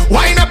tell ya,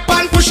 wind up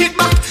and push it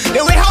back.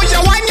 The way how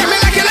you whine, you me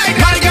like it like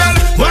that. My girl,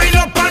 wind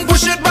up and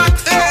push it back.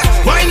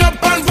 Yeah. Wind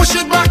up and push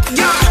it back.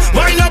 Yeah.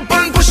 Wind up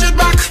and push it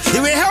back. The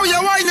way how you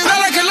whine, I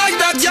like it like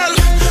that, girl.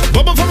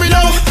 Bubble for me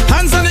now,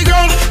 hands on the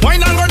ground.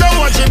 Wind and go down,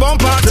 watch your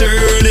bumper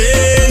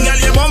turning. Girl,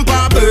 your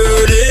bumper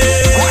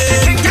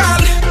burning.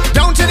 Girl,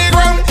 down to the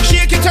ground,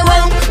 shake it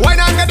around.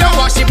 Wind and go down,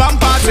 watch your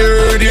bumper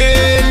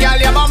turning. Girl,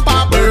 your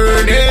bumper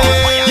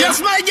burning. Yes,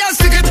 my girl,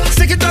 stick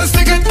it and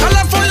stick it. I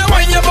love for you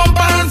when your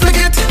bumper and flick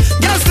it.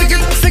 Girl, stick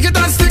it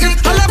and stick it.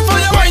 I love for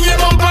you when your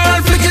bumper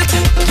and flick it.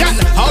 Girl,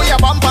 how your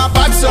bumper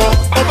bad so?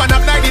 Open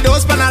up like the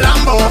doors pan a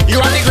Lambo.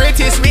 You are the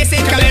greatest race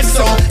in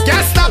Calypso.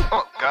 Can't stop.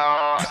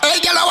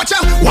 Hey, girl, watch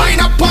out. Wind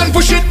up and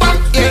push it back.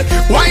 Yeah,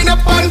 wind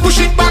up and push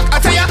it back. I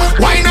tell ya,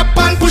 wind up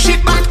and push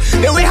it back.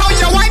 The way how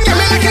you whine, you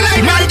me like it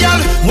like my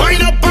girl.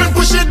 Wind up and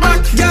push it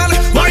back, girl.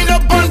 Wind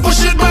up and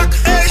push it back.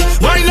 Hey,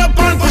 wind up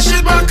and push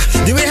it back.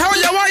 The way how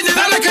you whine,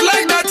 I like it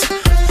like that.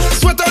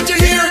 Sweat out your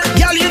hair,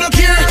 girl, you don't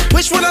care.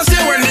 Which one I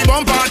say when the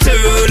bumper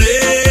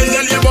turning,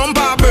 girl, your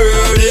bumper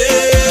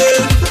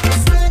burning.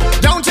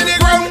 Down to the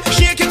ground,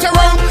 shake it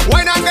around.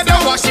 Wind and go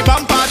down, watch the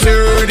bumper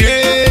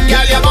turning,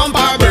 girl, your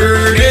bumper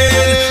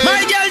burning.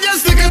 My girl,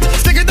 just stick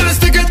it and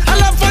stick it. I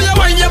love for you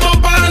when your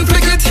bumper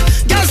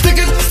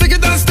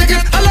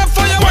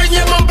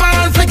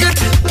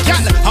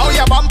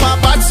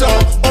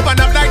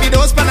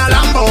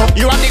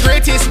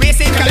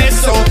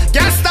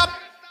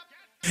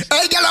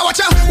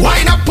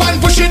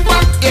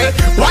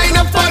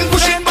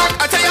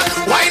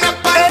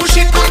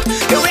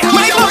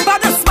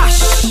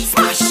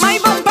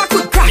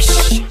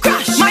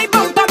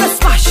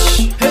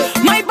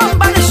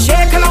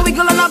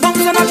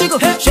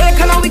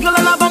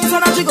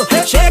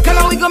shake and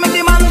a wiggle, make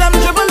the man them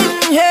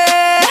dribbling,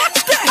 yeah.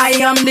 I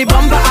am the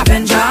bumper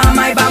avenger,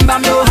 my bam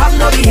bam don't have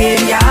no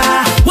behavior.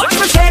 Watch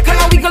me shake and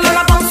a wiggle and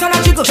a bounce and a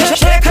jiggle,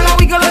 shake and a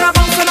wiggle and a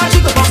bounce and a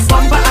jiggle.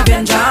 Bumper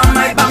avenger,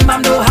 my bam bam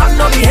don't have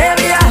no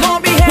behavior.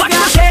 Watch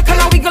me shake and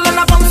a wiggle and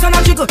a bounce and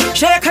a jiggle,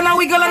 shake and a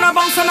wiggle and a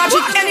bounce and a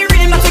jiggle. Any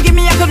rhythm that you give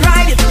me, I could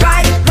ride it,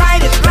 ride it,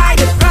 ride it,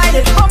 ride it, ride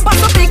it. Bumper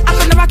so big, I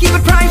could never keep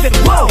it private.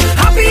 Whoa,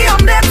 happy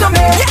I'm there to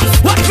me.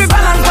 Watch me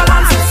balance,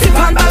 balance, sip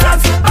and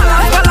balance,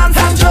 balance, balance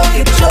and choke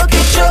it, choke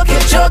it, choke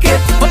it, choke it.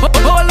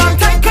 Hold on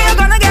tight, 'cause you're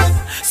gonna get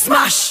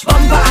smash.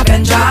 Bumper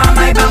avenger,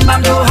 my bam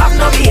bam don't have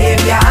no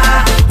behavior.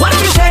 Watch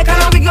me shake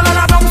and a wiggle and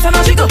a bounce and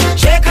a jiggle,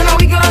 shake and a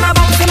wiggle and a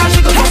bounce and a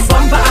jiggle.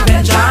 Bumper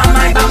avenger,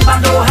 my bam bam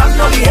don't have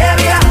no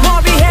behavior.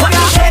 Watch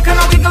me shake and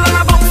a wiggle and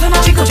a bounce and a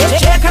jiggle,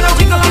 shake and a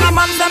wiggle and a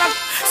bounce and a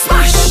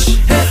smash.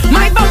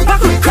 My bumper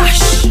could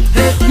crash,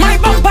 my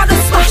bumper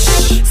could smash,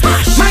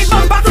 my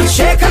bumper could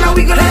shake and a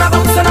wiggle and a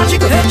bounce and a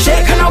jiggle,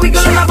 shake and a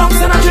wiggle and a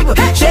bounce and a jiggle,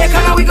 shake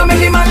and a wiggle, make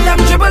the man them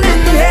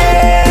dribbling.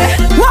 Hey,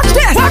 watch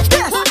this, watch this.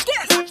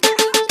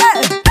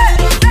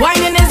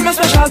 Whining is my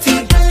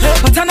specialty,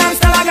 but on and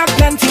still I got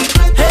plenty.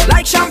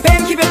 Like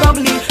champagne, keep it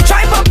bubbly.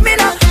 Try pop me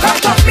now,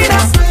 crack up me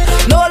now.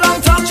 No long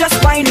talk, just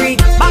winery.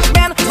 Back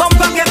bend,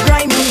 bumper get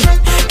grimy.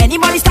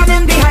 Anybody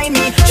standing behind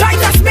me, try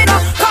test me now,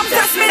 come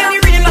test me now.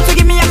 You really not to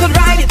give me, I could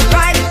ride it,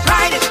 ride it,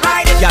 ride it,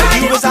 ride it. Yeah,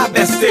 you was our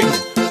best thing.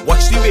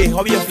 Watch the way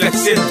how you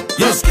flexing.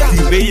 Yes,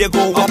 the way you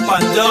go up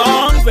and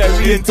down,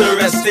 very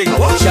interesting.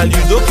 Shall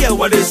you don't care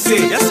what they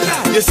say? Yes,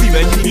 you see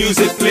when the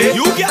music play,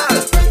 you girl.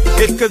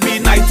 It could be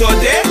night or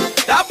day,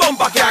 that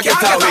bumper can't get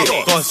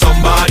away. Cause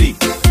somebody,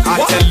 I'm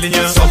telling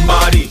you,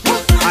 somebody,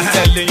 I'm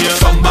telling you,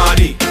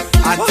 somebody,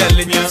 I'm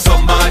telling you,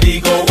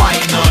 somebody go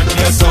whine on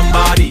you,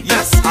 somebody.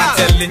 Yes, I'm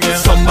telling you,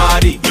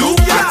 somebody, you,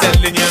 I'm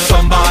telling you,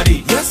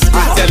 somebody. Yes,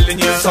 I'm telling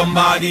you,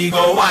 somebody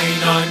go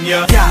whine on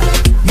you. Yeah,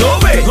 no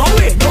way, no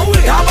way, no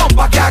way. That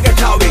bumper can't get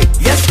away.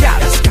 Yes,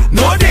 gal,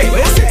 no day.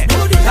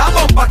 That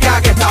bumper can't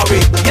get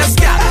away. Yes,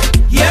 gal,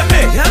 yeah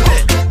me,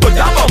 put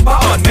that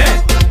bumper on me.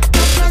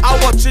 I'm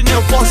watching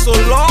you for so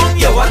long,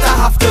 yeah, what I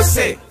have to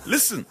say.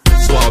 Listen,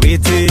 so I'm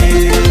waiting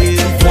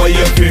for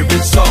your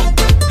favorite song.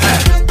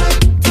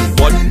 The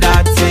one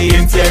that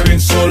ain't tearing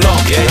so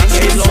long. Yeah,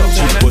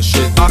 she push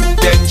it back,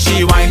 then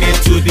she whine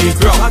it to the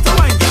ground.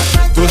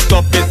 To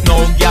stop it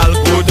now, gal,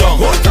 go down,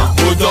 go down,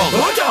 go down,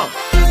 go down.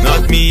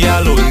 Not me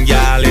alone,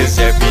 gal, it's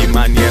every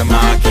man here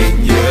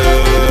marking you.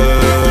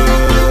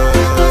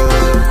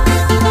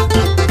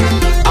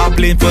 I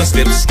blame for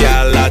slips,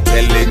 gal, I'm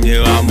telling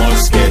you I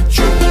must get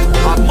you.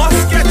 I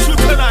must get you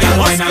tonight. Gal,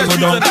 why not go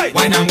down?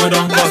 Why not go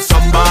down? Cause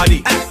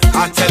somebody,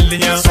 I'm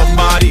telling you,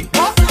 somebody,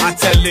 I'm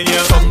telling you,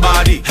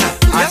 somebody,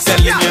 I'm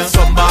telling you,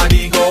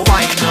 somebody go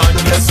whine on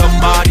you,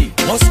 somebody.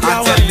 I'm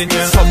telling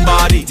you,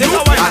 somebody,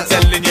 I'm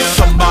telling you,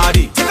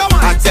 somebody,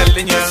 I'm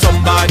telling you,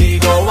 somebody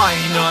go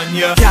whine on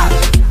you. Gal,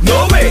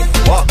 no way,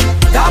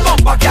 that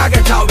bumper can't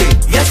get away.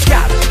 Yes,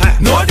 gal,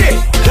 no day,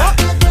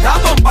 that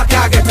bumper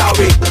can't get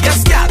away.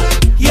 Yes, gal,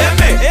 yeah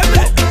me,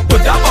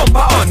 put that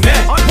bumper on me.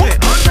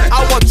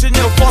 I'm watching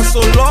you for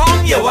so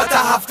long, yeah, what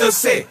I have to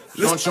say.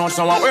 Don't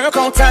so I work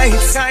out tight.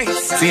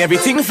 See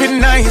everything feel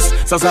nice.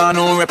 So I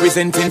know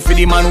representing for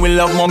the man will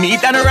love more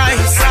meat than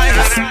rice.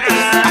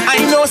 I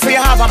know say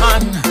you have a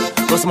man,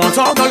 but small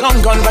talk a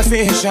long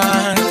conversation.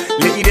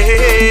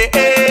 Lady,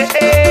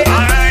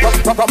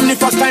 from the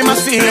first time I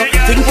see you,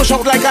 thing push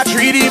out like a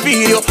 3D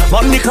video.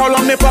 Money crawl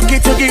on my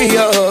pocket to give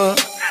you.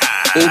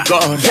 Oh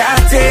God,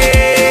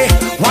 Catty,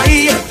 why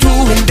you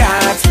doing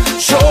that?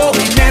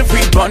 Showing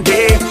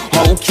everybody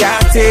how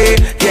Catty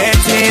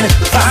getting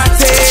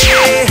fatty.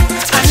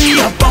 And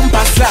your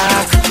bumper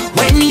slack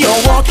when you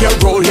walk you're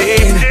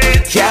rolling.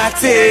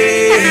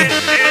 Catty,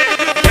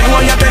 bend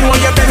when you bend,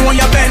 when you bend, when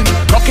you bend.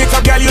 Rock it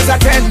up, girl, use a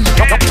 10.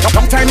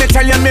 Sometime they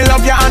tell you me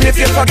love you, and if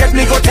you forget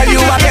me, go tell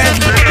you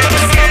again.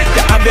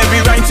 You have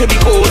every right to be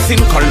coasting,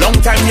 cause long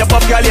time you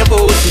buff, girl, you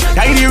boasting.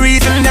 That's the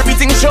reason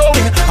everything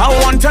showing. I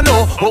want to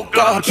know, oh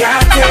God,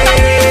 Catty,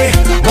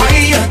 why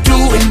you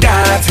doing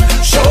that?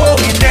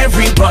 Showing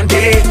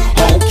everybody,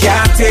 oh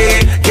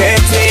Catty,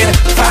 getting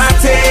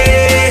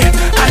fatty.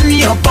 And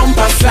your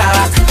bumper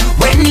slack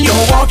when you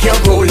walk, you're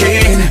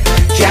rolling.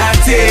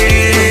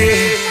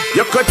 Catty,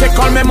 you could take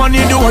all my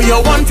money, do what you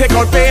want, take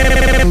all pay.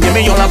 Give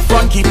me all up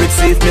front, keep it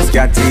safe, Miss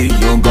Catty.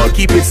 You God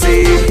keep it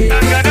safe.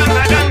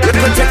 You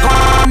could take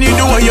all money,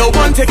 do what you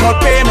want, take all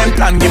payment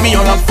plan. Give me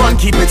all up front,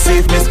 keep it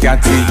safe, Miss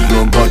Catty.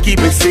 You God keep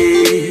it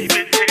safe.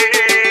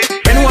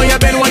 Bend where you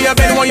bend, where you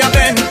bend, where you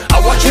bend.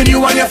 I'm watching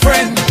you and your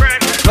friend.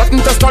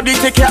 Nothing to study,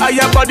 take care of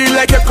your body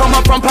like you come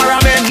up from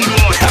Paramen.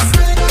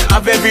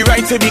 Have every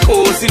right to be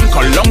coasting,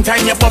 cause long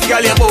time you puff,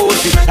 girl, you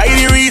boasting. I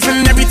the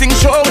reason everything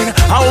showing.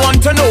 I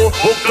want to know,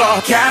 oh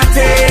God,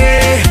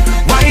 Catty,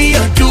 why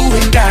you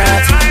doing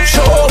that?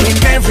 Showing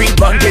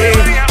everybody,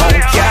 oh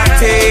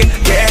Catty,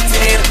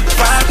 getting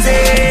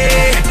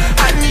fatty.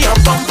 And your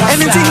bumper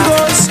anything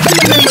goes.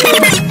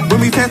 When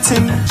we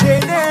petting,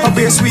 a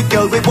very sweet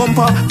girl with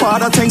bumper.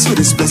 Father, thanks for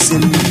this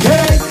blessing.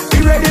 Hey,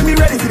 me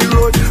ready for the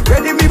road.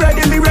 Ready, me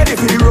ready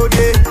for the road.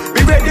 Yeah,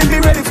 me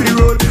ready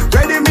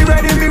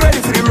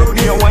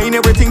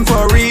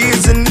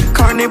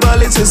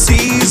it's a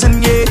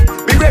season, yeah.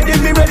 Be ready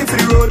for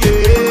the road,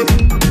 yeah.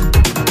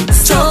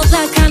 Stroke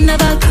like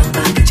carnival, come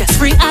back. Just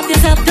free up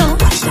yourself, don't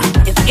watch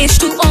that. If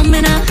H2O me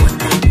now,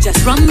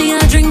 just run me a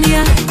drink me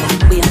a.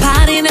 We are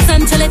partying this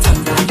until it's on.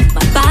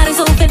 My body's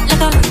so fit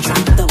like a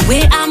the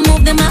way I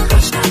move them up.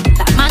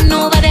 That man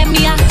over there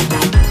me a.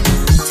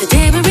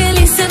 Today we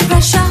releasing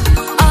pressure.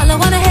 All I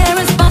wanna hear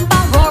is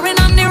bumper roaring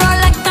on the road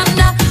like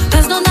thunder.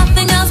 There's no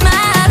nothing else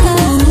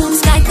matters.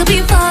 The sky could be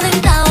falling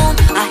down.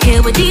 I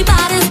hear with the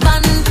body's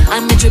bun.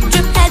 I'm a drip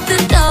head to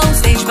toe,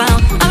 stage bound.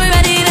 Are we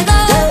ready to go?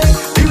 Yeah.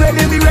 Be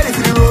ready for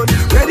the road.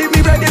 Ready for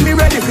the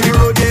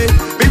road, yeah.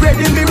 Be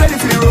ready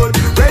for the road.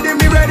 Ready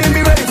for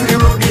the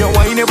road. You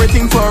wine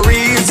everything for a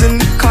reason.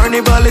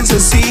 Carnival is a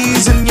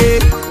season, yeah.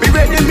 Be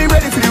ready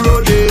for the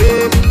road,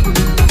 yeah.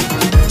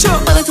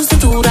 Mueve tu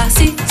cintura,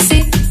 sí,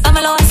 sí,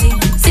 dámelo así,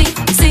 sí,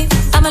 sí,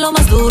 dámelo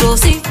más duro,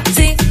 sí,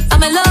 sí,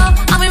 dámelo.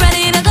 Are we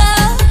ready to go?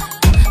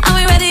 Are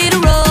we ready to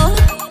roll?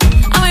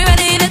 Are we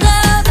ready to go?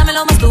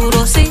 Dámelo más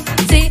duro, sí,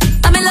 sí,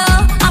 dámelo.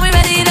 Are we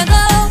ready to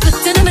go? Put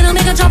in the middle,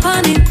 make a drop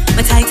on it.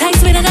 My tight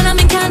sweeter than I'm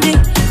in candy.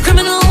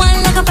 Criminal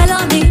one like a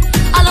felony.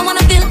 All I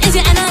wanna feel is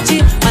your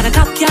energy. Want a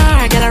cop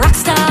car, get a rock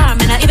star.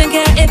 Me not even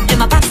care if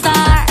I'm a pop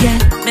star. Yeah,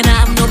 me not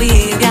have no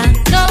behavior.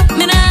 No,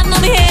 me not have no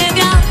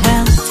behavior.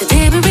 Well,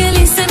 today we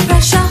releasing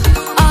pressure.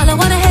 All I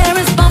wanna hear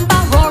is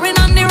bumper roaring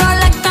on the road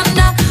like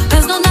thunder.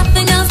 There's no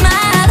nothing else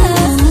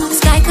matters. The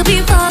sky could be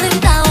falling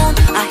down.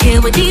 I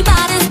hear with the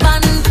body's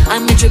bun.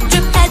 I'm a drip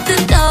head to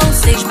toe,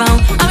 stage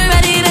bound. Are we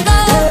ready to go?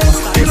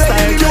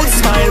 Style, cute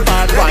smile,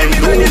 bad wine,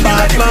 no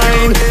bad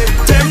mind.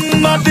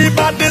 Them are the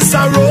baddest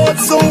a road,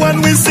 so when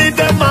we see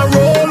them a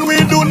roll, we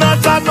do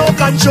not have no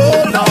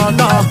control. No,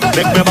 no,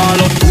 make me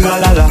ball up, la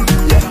la la.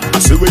 Yeah, I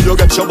see when you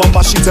get your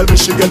bumper, she tell me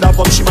she get that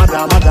bump, she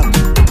mada.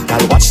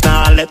 Girl, watch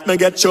now, let me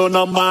get your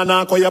number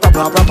now, call you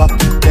proper.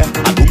 Yeah,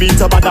 I do me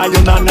to bada,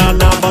 you na,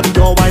 but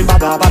your wine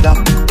bada.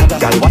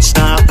 Girl, watch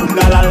now,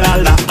 la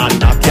la,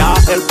 and I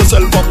can't help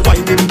yourself from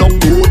whining down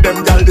road.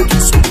 Them girl they too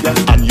sweet, yeah.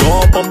 And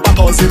your bumper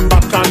causing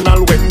back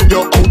canal when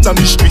you're out on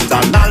the street,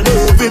 and I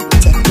love it.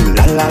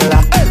 La la,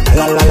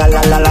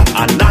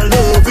 and I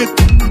love it.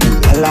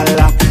 La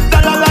la.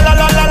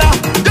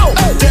 Yo,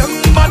 them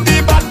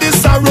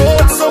bodies a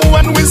road, so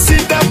when we see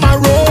them a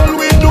roll,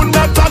 we do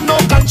not have no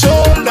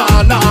control.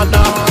 Nah.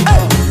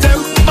 Them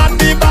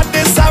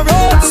bodies a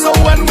road, so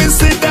when we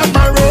see them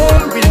a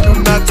roll, we do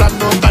not have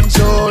no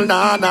control.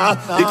 Nah.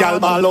 The girl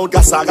ball out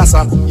gassa.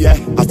 Yeah,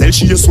 I tell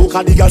she a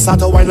soca, the girl start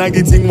to whine like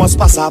the thing was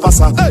passa.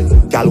 Hey,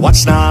 girl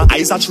watch now,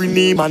 eyes a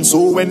Trini man,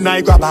 so when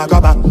I grab her.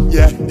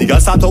 Yeah, the girl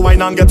start to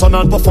whine and get on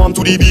and perform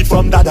to the beat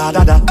from da.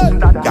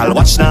 Girl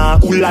watch now,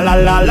 ooh la,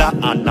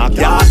 and I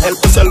can't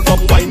help yourself from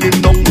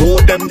whining down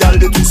road. Them girl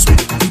they too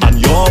sweet,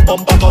 and your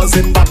bumper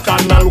causing back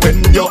canal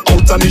when you're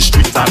out on the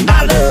street, and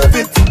I love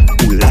it.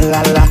 Ooh la, and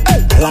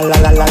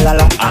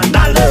I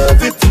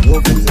love it.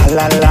 Ooh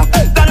la, la.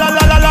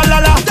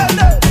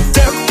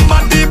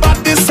 Them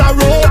bodies a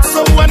road,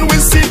 so when we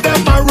see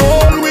them a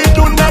roll, we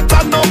do not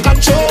have no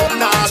control.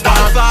 Nah.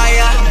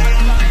 Fire.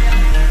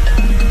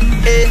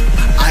 Hey,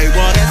 I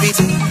want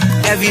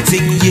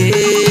everything, yeah.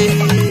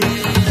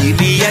 Give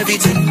me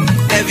everything,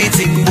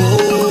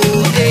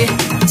 whoa. Hey,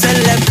 tell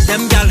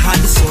them girl had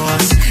the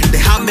sauce. They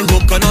have me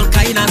hooked on all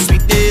kind of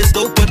sweetness.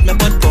 Don't put me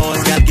on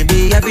pause, girl. Give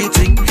me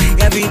everything,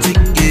 yeah.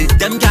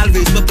 Them girl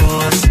raise my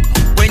pause.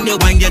 When you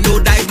whine, you know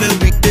dive me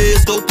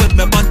weakness. Don't put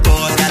me on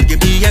pause, girl. Give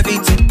me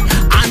everything.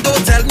 And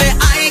don't tell me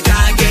I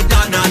can't get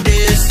none of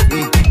this.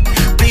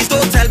 Please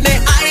don't tell me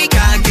I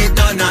can't get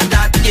none of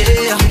that,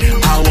 yeah.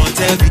 I want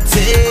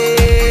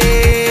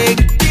everything.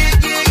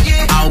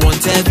 I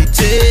want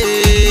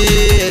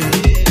everything.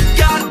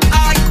 God,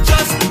 I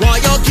just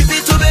want you give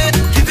it to me.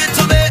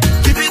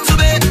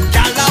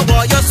 God, I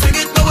want you swing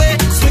it my way.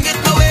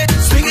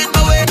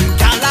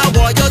 God, I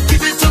want you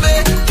give it to me.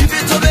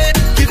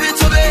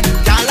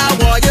 God, I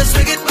want you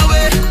swing it my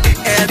way.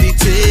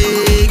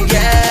 Everything,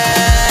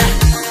 yeah.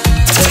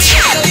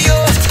 Yo,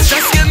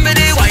 just give me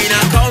the wine I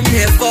come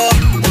here for.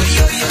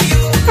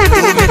 You make me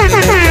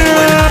better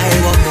when I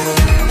want more.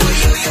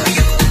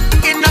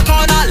 In the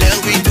corner, let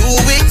we do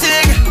it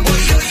thing.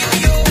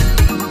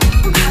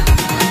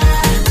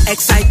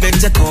 Excitement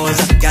to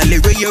cause, girl, the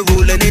way you're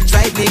rolling it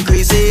drive me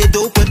crazy.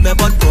 Don't put me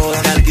on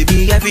pause, girl, give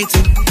me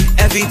everything.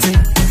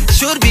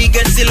 Should be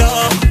against the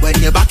law when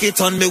you back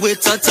it on me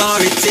with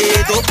authority.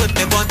 Don't put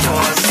me on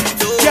pause.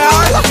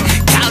 Girl,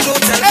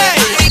 don't tell me.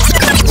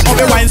 How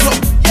me wine so,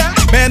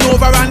 bend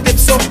over and dip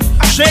so.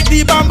 Shake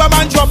the bam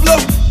and drop low,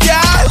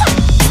 girl.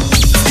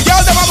 The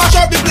girls them a mash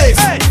up the place.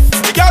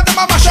 The girls them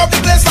a mash up the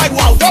place like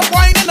wow. Don't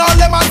whine in all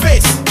them on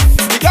face.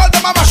 The girls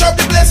them a mash up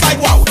the place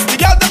like wow. The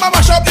girls them a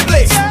mash up the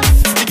place.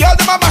 The girls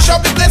them a mash up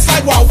the place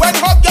like wow. When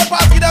hot girl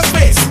pass with them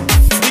space.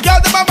 The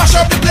girls them a mash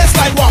up the place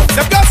like wow.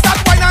 Them girls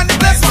start whine and the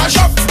place mash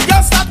up. The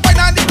girls start whine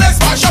and the place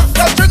mash up.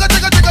 Just jiggle what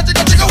you got.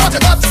 Jiggle up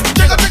your butt.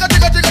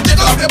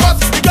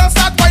 The girls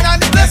start whine and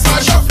the place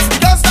mash up. The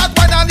girls start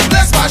whine and the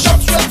place mash up.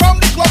 Straight from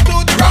the club to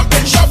the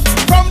ramping shop.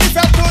 From the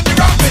fed to the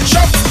ramping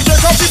shop.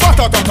 Take up the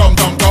butter, come.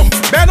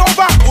 Bend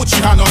over, put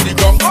right hand on the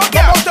ground.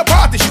 Come out the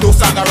party, she don't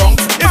stand around.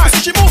 If you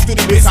see she moves to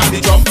the bass and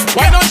the drum,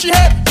 why don't she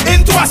head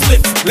into a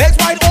slip? Legs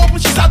wide open,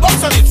 she's a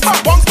bounce on it.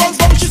 Bounce, bounce,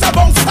 bounce, she's a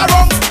bounce it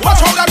around.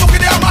 Watch how that look in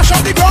there, mash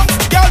up the ground.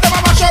 Girl, them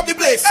a mash up the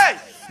place.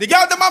 The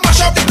girl, them a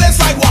mash up the place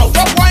like wow.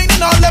 Stop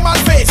whining on them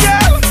and face.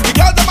 The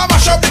girl, them a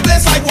mash up the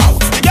place like wow.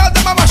 The girl,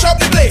 them a mash up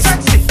the place.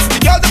 The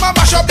girl, them a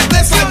mash up the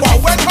place like wow.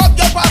 When hot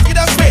girl pass, give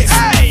them space.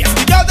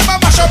 The girl, them a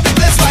mash up the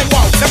place like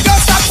wow. The girl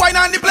start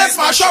whining on the place,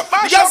 mash up.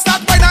 The girl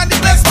start whining on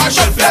the place, mash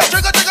up.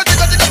 Trigger, trigger,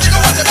 trigger, trigger,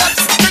 trigger, what you got?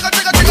 Trigger,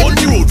 trigger, trigger. On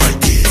the road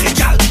right there,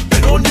 gal.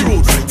 Been on the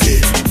road right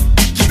there.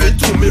 Give it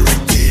to me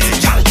right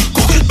there, gal.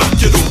 Cook it back,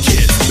 you don't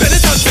care. Bend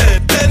it and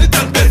bend, bend it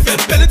and bend,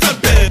 bend it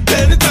and bend,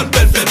 bend it and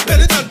bend,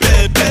 bend it and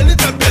bend, bend it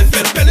and bend,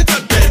 bend it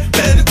and bend,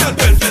 bend it and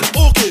bend.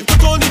 Okay,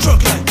 put on the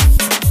truck line.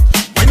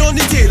 Wine on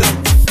the tail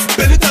line.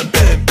 Bend it and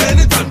bend, bend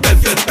it and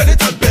bend, bend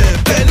it and bend,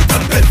 bend it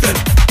and bend.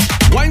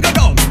 Wine go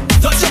down,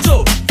 touch your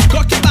toe,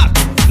 cock it back.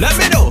 Let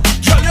me know,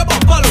 girl, your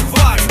bumper look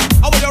fine.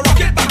 I want you rock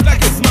it back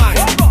like it's mine.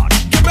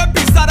 Give me a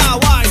piece of that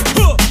wine.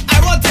 I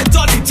want it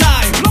all the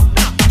time.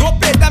 Don't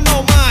pay them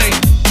no mind.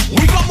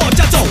 We got more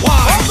chat to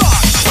wine.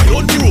 Wine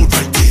on the road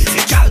right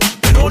there, gal.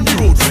 Bend on the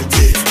road right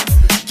there.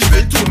 Give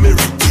it to me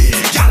right there,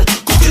 gal.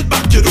 Cook it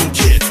back, you don't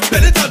care.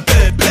 Bend it and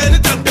bend, bend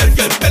it and bend,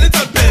 bend it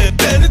and bend,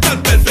 bend it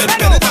and bend, bend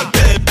it and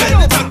bend,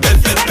 bend it and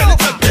bend, bend it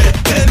and bend,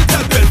 bend it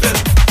and bend.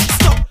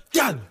 Stop,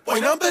 gal.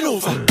 Wine and bend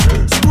over.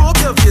 Screw up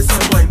your face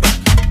and wine back.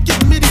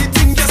 Give me the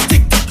thing, just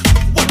tick tock.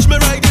 Watch me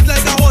ride it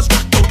like a horse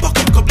back. Don't buck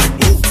up like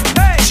whoa.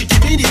 She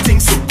give me the thing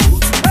so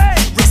good.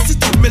 Rest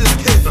it on me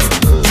like hey.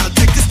 Gal,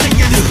 take this thing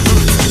in it.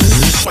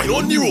 Wine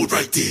on the road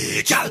right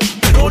there, gal.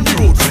 Bend on the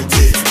road right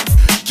there.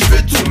 Give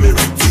it to me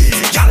right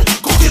there, gal.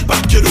 Cook it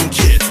back, you don't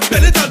care.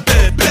 Bend it and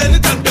bend, bend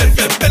it and bend,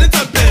 bend it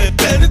and bend,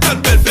 bend it and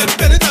bend,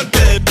 bend it and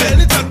bend,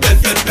 bend it and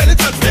bend, bend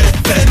it and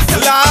bend, bend it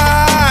and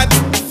Lad,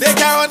 they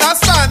can't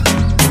understand.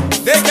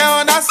 They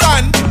can't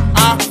understand.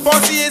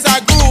 Pussy is a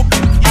group.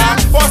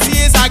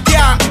 Pussy is a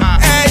gang.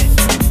 Hey,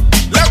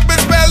 let me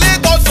spell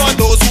it out for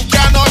those who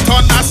cannot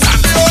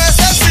understand.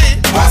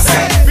 P-O-S-S-E,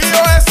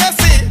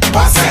 P-O-S-S-E,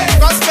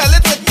 come spell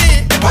it with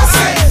me. Come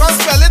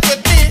spell it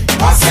with me.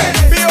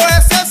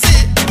 P-O-S-S-E,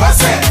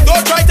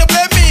 don't try to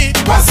blame me.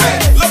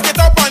 Look it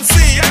up and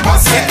see.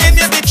 In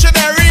your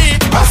dictionary.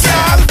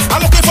 Girl,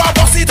 I'm looking for a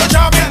bossy to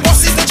jam in.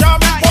 Bossy to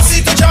jam in.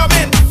 Bossy to jam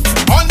in.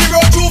 On the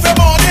road Juve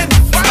morning.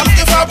 I'm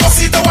looking for a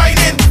bossy to wine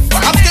in.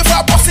 I'm looking for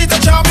a bossy to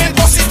jam in.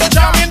 Bossy to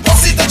jam in.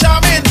 Bossy to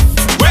jam in.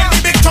 When the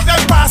big truck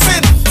is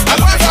passing, I'm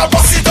looking for a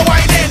bossy to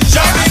wine in.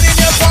 Jamming in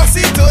your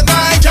bossy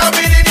tonight.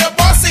 Jamming in your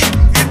bossy.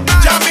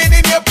 Jamming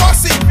in your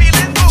bossy.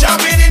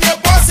 Jamming in your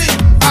bossy.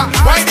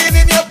 Whining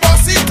in your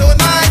bossy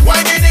tonight.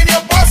 Whining in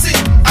your bossy.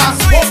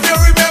 Hope you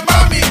remember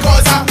me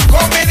 'cause I'm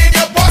coming in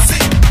your bossy.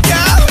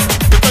 Girl,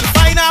 you can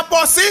find a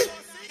bossy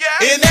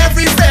in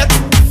every bed.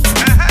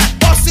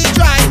 Bossy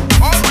dry,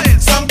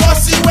 some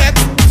bossy wet.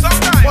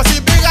 Bossy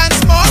big and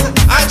small,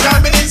 and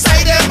jamming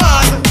inside them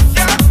all.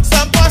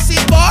 Some bossy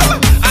ball,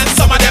 and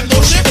some of them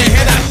don't shake their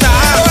head at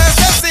all.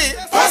 P-O-S-S-E,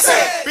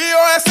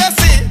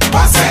 P-O-S-S-E,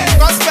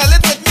 come spell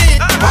it with me.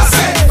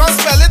 Come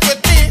spell it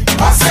with me.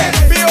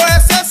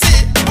 P-O-S-S-E,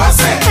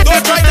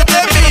 don't try to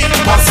blame me.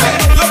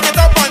 Look it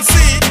up and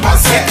see.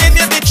 In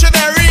your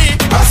dictionary.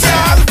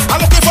 Girl, I'm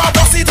looking for a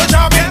bossy to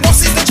jam in.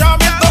 Bossy to jam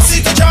in.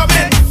 Bossy to jam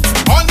in.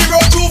 On the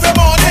road Juve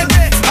morning.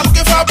 I'm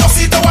looking for a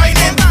bossy to wine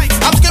in.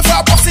 I'm looking for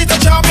a bossy to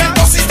jam in.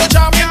 Bossy to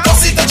jam in.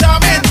 Bossy to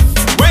jam in.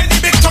 When the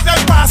big truck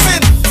is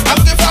passing, I'm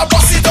looking for a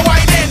bossy to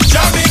wine in.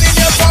 Jamming in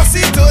your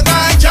bossy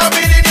tonight.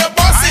 Jamming in your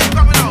bossy.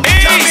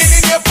 Jamming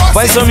in your bossy.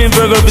 Why some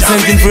people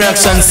representing free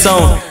action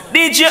sound?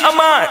 DJ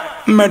Amar.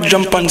 Mad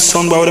jump on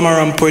sound, but them a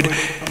ramp with.